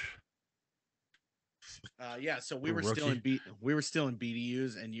 Yeah, so we were still in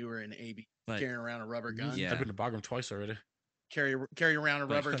BDUs, and you were in AB, But carrying around a rubber gun. Yeah. I've been to Bagram twice already. Carry around a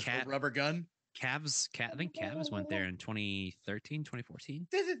But rubber gun. I think Cavs went there in 2013, 2014.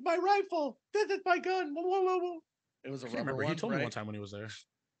 This is my rifle. This is my gun. Whoa, whoa, whoa. It was a I can't rubber remember. one. He told me right? one time when he was there.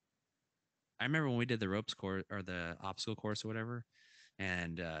 I remember when we did the ropes course or the obstacle course or whatever,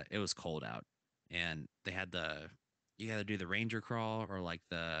 and it was cold out, and they had you got to do the ranger crawl or like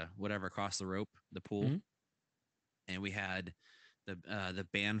the whatever across the rope, the pool, Mhm. and we had the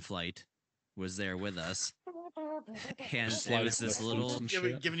band flight was there with us, and it Sliding was this the little flutes and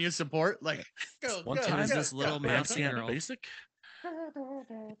shit. giving you support. Like, go, One go, time, it was go, this go. little band mousy camp girl. basic.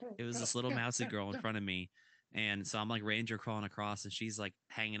 It was this little mousy girl in front of me. And so I'm like ranger crawling across, and she's like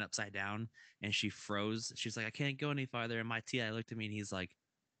hanging upside down, and she froze. She's like, I can't go any farther. And my TI looked at me and he's like,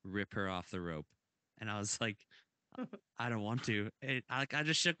 rip her off the rope. And I was like, I don't want to. And I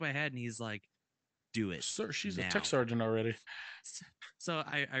just shook my head, and he's like, do it. Sir, she's now. a tech sergeant already. So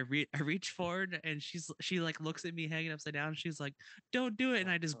I reach forward, and she like looks at me hanging upside down. She's like, "Don't do it!" And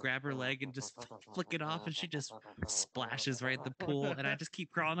I just grab her leg and just flick it off, and she just splashes right in the pool. And I just keep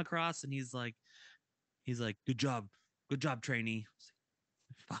crawling across, and he's like, good job, trainee.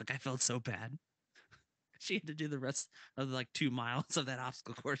 Fuck, I felt so bad. She had to do the rest of like 2 miles of that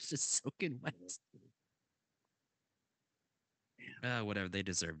obstacle course just soaking wet. Whatever, they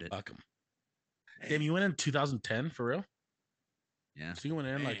deserved it. Fuck 'em. Damn, you went in 2010 for real? Yeah. So you went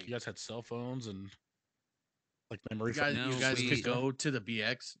in like Dang. you guys had cell phones and like memory You guys, No, you guys we- could go to the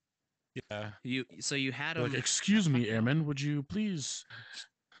BX. Yeah. So you had They're them. like, excuse me, airman, would you please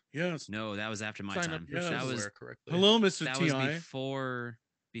Yes. No, that was after my sign time. up your Yes. That was silverware correctly? Hello, Mr. that TI. was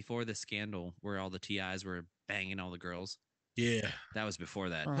before the scandal where all the TIs were banging all the girls. Yeah. That was before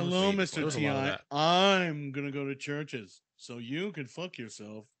that. Oh, Hello, Way before There Mr. was a that. lot of TI. that. I'm gonna go to churches so you can fuck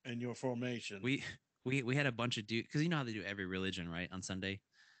yourself and your formation. We had a bunch of dudes, because you know how they do every religion, right, on Sunday.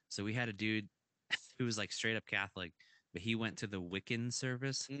 So we had a dude who was like straight up Catholic, but he went to the Wiccan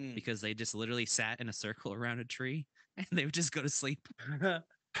service Mm. because they just literally sat in a circle around a tree and they would just go to sleep.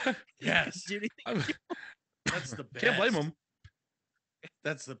 Yes. Do anything. I That's the best. can't blame them.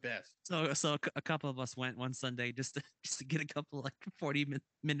 That's the best. So a couple of us went one Sunday just to get a couple like 40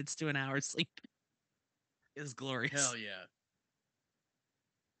 minutes to an hour sleep. It was glorious. Hell yeah.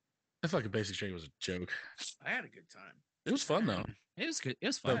 I feel like a basic training was a joke. I had a good time. It was fun though. It was good. It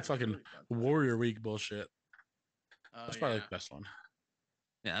was The fun. Yeah, fucking really fun. Warrior Week bullshit. Oh, That's probably yeah. like the best one.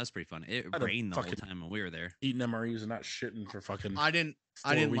 Yeah, that was pretty fun. It I had a rained the whole fucking- time when we were there. Eating MREs and not shitting for fucking. I didn't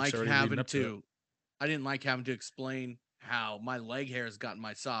 4 weeks like already leading having up to it. to I didn't like having to explain how my leg hair has gotten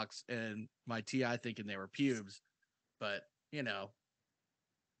my socks and my TI thinking they were pubes. But,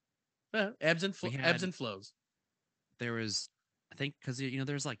 ebbs and We ebbs had- and flows. There was, I think, because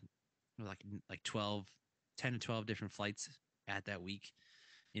there's like 12, 10 to 12 different flights at that week.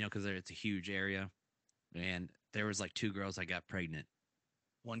 Because it's a huge area, and there was like 2 girls that got pregnant.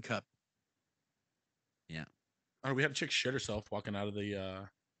 One cup. Oh, we had a chick shit herself walking out of the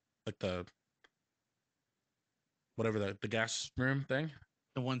like the whatever the gas room thing.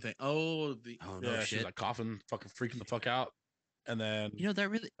 The one thing. Oh, Oh Yeah, no she's shit! like coughing, fucking freaking the fuck out, and then That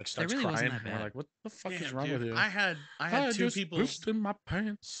really like starts really wasn't crying. that And we're bad. like, what the fuck is damn, wrong dude. with you? I had I two just people. pooped in my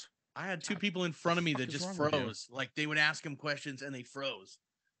pants. I had 2 people in front of me fuck that is just wrong with you? froze. Like they would ask them questions and they froze.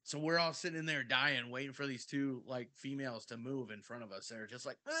 So we're all sitting in there dying, waiting for these 2 like females to move in front of us. They're just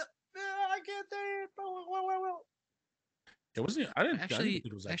like, I can't there. It wasn't. I didn't Actually, think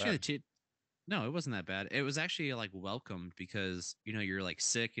it was that actually, bad. no, it wasn't that bad. It was actually like welcomed because you're like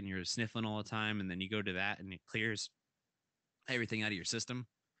sick and you're sniffling all the time, and then you go to that and it clears everything out of your system.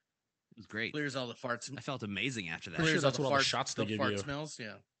 It was great. Clears all the farts. I felt amazing after that. Pretty sure Clears all that's the what all the farts, shots they the give fart you. smells.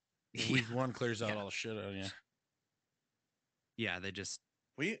 Yeah. Week 1 clears out Yeah. all the shit out of you. Yeah, they just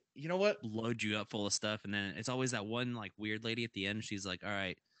You know what? load you up full of stuff, and then it's always that one like weird lady at the end. She's like, "All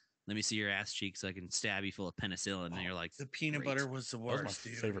right, let me see your ass cheek so I can stab you full of penicillin." And you're like, The peanut "Great." butter was the That was worst,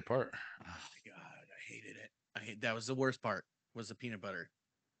 my dude. favorite part. Oh my god, I hated it. That was the worst part. Was the peanut butter.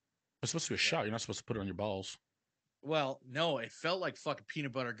 It's supposed to be a shot. You're not supposed to put it on your balls. Well, no, it felt like fucking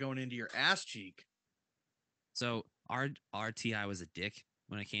peanut butter going into your ass cheek. So our TI was a dick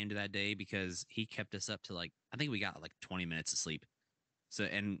when it came to that day because he kept us up to like I think we got like 20 minutes of sleep. So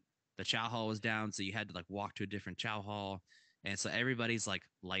and the chow hall was down, so you had to like walk to a different chow hall, and so everybody's like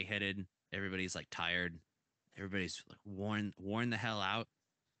lightheaded, everybody's like tired, everybody's like worn the hell out.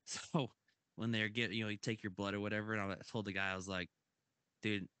 So when they're you take your blood or whatever, and I told the guy I was like,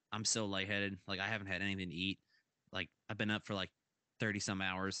 dude, I'm so lightheaded, like I haven't had anything to eat, like I've been up for like 30 some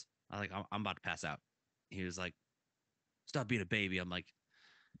hours. I was like I'm about to pass out. He was like, stop being a baby. I'm like,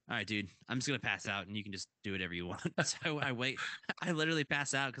 all right, dude, I'm just gonna pass out and you can just do whatever you want. So I wait. I literally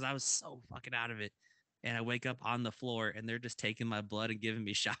pass out because I was so fucking out of it. And I wake up on the floor and they're just taking my blood and giving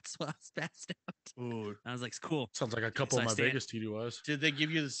me shots while I was passed out. Ooh. I was like, cool. Sounds like a couple So of I my stand- Vegas TDYs. Did they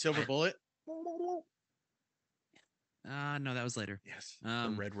give you the silver bullet? No, that was later. Yes.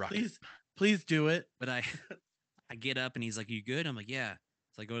 The Red Rocket. Please do it. But I get up and he's like, you good? I'm like, yeah.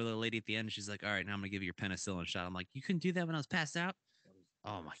 So I go to the lady at the end and she's like, all right, now I'm gonna give you your penicillin shot. I'm like, you couldn't do that when I was passed out?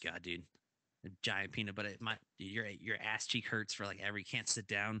 Oh my god, dude. A giant peanut butter. Your ass cheek hurts for like you can't sit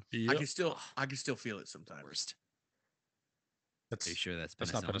down. I can still feel it sometimes. Worst. That's Are you sure that's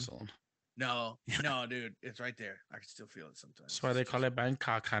not penicillin? penicillin. No, no, dude, it's right there. I can still feel it sometimes. That's why they call it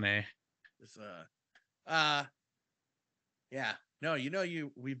Bangkok, honey. It's yeah. No,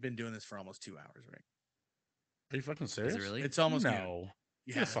 we've been doing this for almost 2 hours, right? Are you fucking serious? really? It's almost noon. no.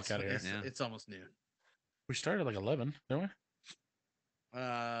 Yeah, Get the fuck it's- outta here. It's, Yeah. it's almost noon. We started at like 11, didn't we?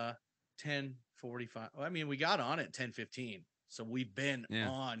 10:45. Well, I mean, we got on at 10:15, so we've been Yeah.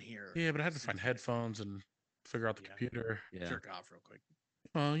 on here. Yeah, but I had to find since- headphones and figure out the Yeah. computer. Yeah. Jerk off real quick.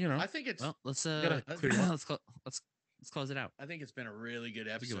 Well, I think it's. Well, let's gotta clear one. let's close it out. I think it's been a really good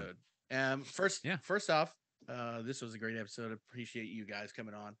a good one. episode. First Yeah. off, this was a great episode. Appreciate you guys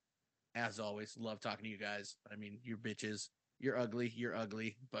coming on. As always, love talking to you guys. I mean, you're bitches. You're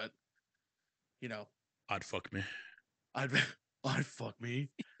ugly, but I'd fuck me. I'd fuck me.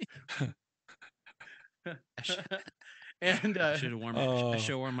 I should And have worn I should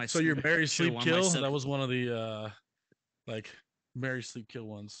have worn my So your Mary should've Sleep worn my Kill? sub- That was one of the like Mary Sleep Kill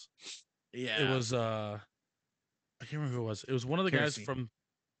ones. yeah, It was I can't remember who it was. It was one of the guys Kerosene. from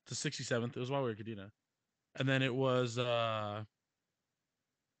the 67th. It was while we were at Cadena. And then it was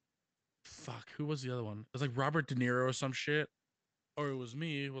fuck, who was the other one? It was like Robert De Niro or some shit. Or it was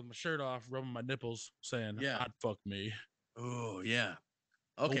me with my shirt off, rubbing my nipples, saying, Yeah. I'd fuck me. Oh yeah.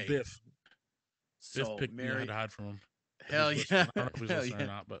 Old Okay. Biff. Biff So picked me. I had Mary, to hide from him. hell He was yeah, listening. I don't know if he was hell listening yeah. or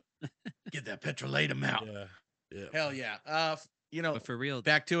not, but Get that petrolatum out. yeah. Yeah. Hell yeah. But for real,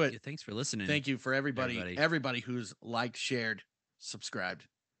 back to it. yeah, thanks for listening. Thank you for everybody. everybody who's liked, shared, subscribed.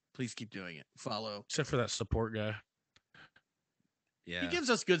 Please keep doing it. Follow. Except for that support guy. Yeah. He gives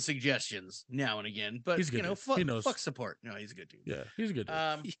us good suggestions now and again, but He's a good dude. fuck, He knows. fuck support. No, he's a good dude. Yeah, he's a good dude.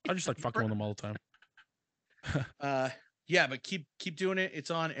 Um, I just like fucking with him all the time. yeah, but keep doing it. It's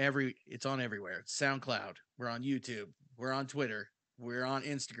on everywhere. It's SoundCloud. We're on YouTube. We're on Twitter. We're on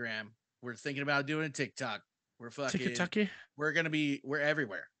Instagram. We're thinking about doing a TikTok. We're fucking. Tiki-taki. We're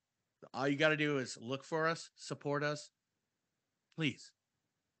everywhere. All you got to do is look for us, support us, please.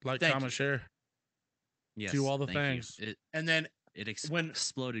 Like, Thank comment, you. share. Yes, Do all the thank you. things. And then It when-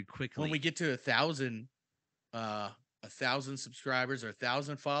 exploded quickly. when we get to 1,000 subscribers or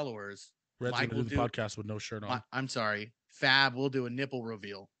 1,000 followers, Red's Mike gonna will do the do. podcast with no shirt on. I'm sorry, Fab will do a nipple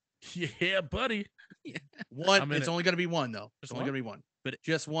reveal. Yeah, buddy. One. I'm in It's it. only going to be one though. It's Just only one? going to be one. But-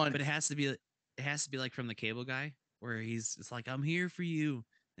 just one. But it has to be like from the cable guy where it's like, I'm here for you.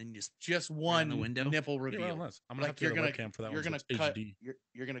 And just just on one the window? nipple Yeah, reveal. well, unless- I'm gonna Like have to get a you're webcam for that you're one. gonna So it's cut. HD.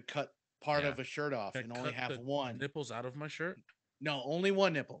 You're gonna cut part Yeah. of a shirt off Can I and only cut have the one. nipples out of my shirt. No, only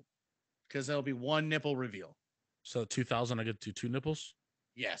one nipple, because there'll be one nipple reveal. So 2,000, I get to 2 nipples.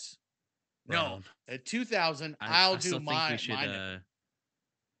 Yes. Right No. on. At 2,000, I I'll still do think my we should my nipple.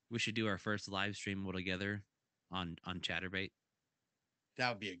 we should do our first live stream all together on Chatterbait. That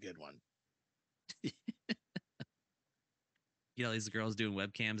would be a good one. You know, these girls doing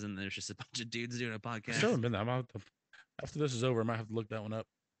webcams and there's just a bunch of dudes doing a I podcast. still haven't been there. After this is over, I might have to look that one up.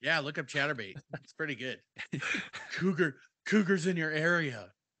 Yeah, look up Chatterbait. It's pretty good. Cougars in your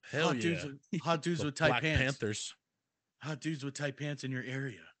area. Hell hot yeah. dudes hot dudes The with tight Black pants. Panthers. Hot dudes with tight pants in your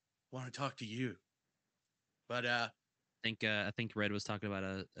area. Want to talk to you. But I think Red was talking about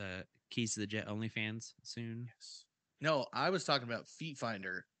a Keys to the Jet OnlyFans soon. yes. No, I was talking about Feet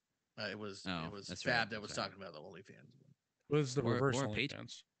Finder. It was Oh, Fab that's right, that was that's right. talking about the OnlyFans. Was the Or- reverse or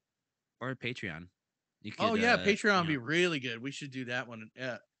OnlyFans? Or Patreon. You Oh could, yeah, you Patreon would know, be really good. We should do that one.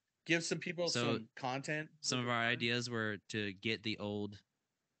 Yeah. Give some people So, some content. some of our ideas were to get the old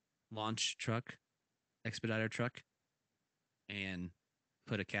launch truck, expediter truck, and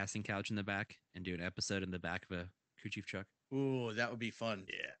put a casting couch in the back and do an episode in the back of a crew chief truck. Ooh, that would be fun.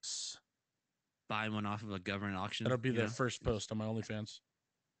 Yes. Buy one off of a government auction. That'll be you the know? first post on my OnlyFans.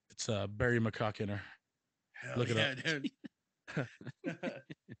 It's Barry McCockinner. Hell Look it yeah, up. dude.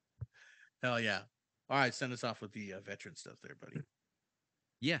 Hell yeah. All right, send us off with the veteran stuff there, buddy.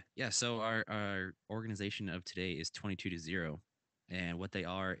 Yeah. So our organization of today is 22 to 0. And what they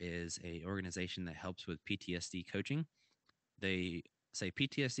are is a organization that helps with PTSD coaching. They say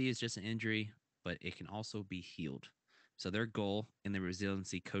PTSD is just an injury, but it can also be healed. So their goal in the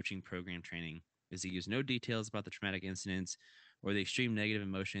resiliency coaching program training is to use no details about the traumatic incidents or the extreme negative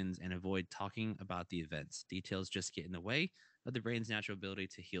emotions and avoid talking about the events. Details just get in the way of the brain's natural ability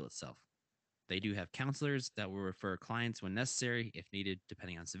to heal itself. They do have counselors that will refer clients when necessary, if needed,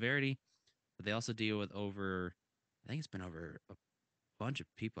 depending on severity. But they also deal with I think it's been over a bunch of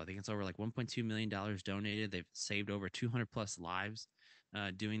people. I think it's over like $1.2 million donated. They've saved over 200 plus lives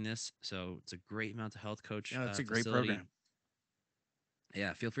doing this. So it's a great mental health coach. Yeah, that's a great facility. program.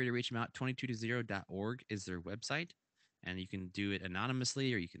 Yeah, feel free to reach them out. 22to0.org is their website. And you can do it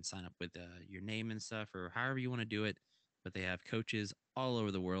anonymously or you can sign up with your name and stuff or however you want to do it. But they have coaches all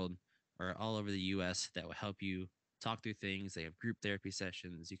over the world or all over the US that will help you talk through things. They have group therapy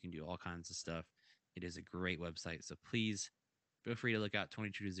sessions. You can do all kinds of stuff. It is a great website. So please feel free to look out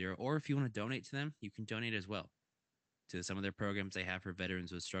 22 to 0. Or if you want to donate to them, you can donate as well to some of their programs they have for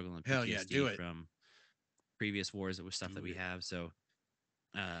veterans with struggle and PTSD Hell yeah, do it. from previous wars that was stuff that we it. have. So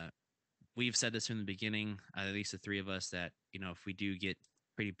we've said this from the beginning, at least the three of us, that, if we do get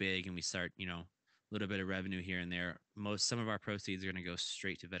pretty big and we start, a little bit of revenue here and there, some of our proceeds are going to go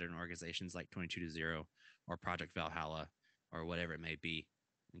straight to veteran organizations like 22 to 0 or Project Valhalla or whatever it may be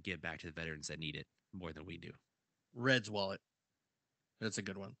and give back to the veterans that need it more than we do. Red's wallet. That's a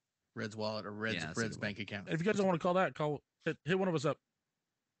good one. Red's wallet or Red's Yeah, that's a Red's good bank account. If you guys don't want to call that, hit one of us up.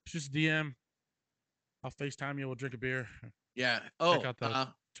 Just DM. I'll FaceTime you. We'll drink a beer. Yeah. Check out the Oh,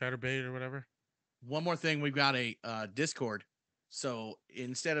 Chatterbait or whatever. one more thing. We've got a Discord. So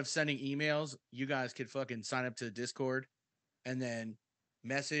instead of sending emails, you guys could fucking sign up to the Discord and then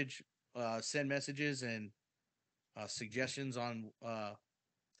send messages and suggestions on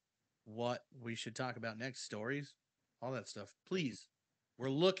what we should talk about next, stories, all that stuff. Please. We're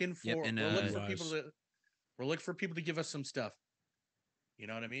looking for Yep, and, we're looking for people Wise. to we're looking for people to give us some stuff. You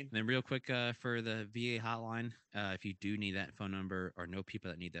know what I mean? And then real quick for the VA hotline, if you do need that phone number or know people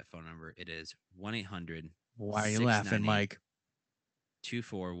that need that phone number, it is 1-800 Why are you laughing, 698 Mike?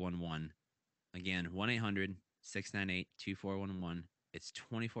 2411. Again, 698-2411. It's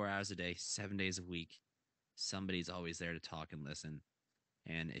 24 hours a day, 7 days a week. Somebody's always there to talk and listen.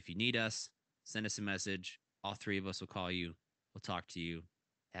 And if you need us, send us a message. All three of us will call you. We'll talk to you.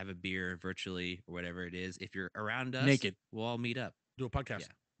 Have a beer virtually or whatever it is. If you're around us, Naked. we'll all meet up. Do a podcast. Yeah.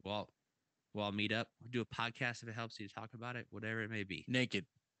 We'll all meet up. We'll do a podcast if it helps you to talk about it, whatever it may be. Naked.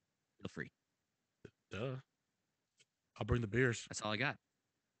 Feel free. Duh. I'll bring the beers. That's all I got.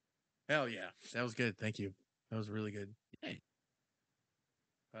 Hell yeah. That was good. Thank you. That was really good. Hey,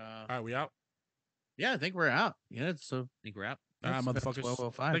 All right, we out. Yeah, I think we're out. Yeah, so I think we're out. All right, it's about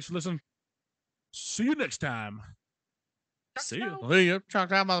motherfuckers. 12:05. Thanks for listening. See you next time. See you. See you.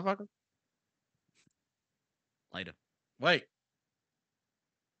 Chalk out, motherfucker. Later. Wait.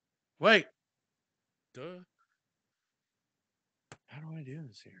 Duh. How do I do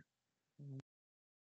this here?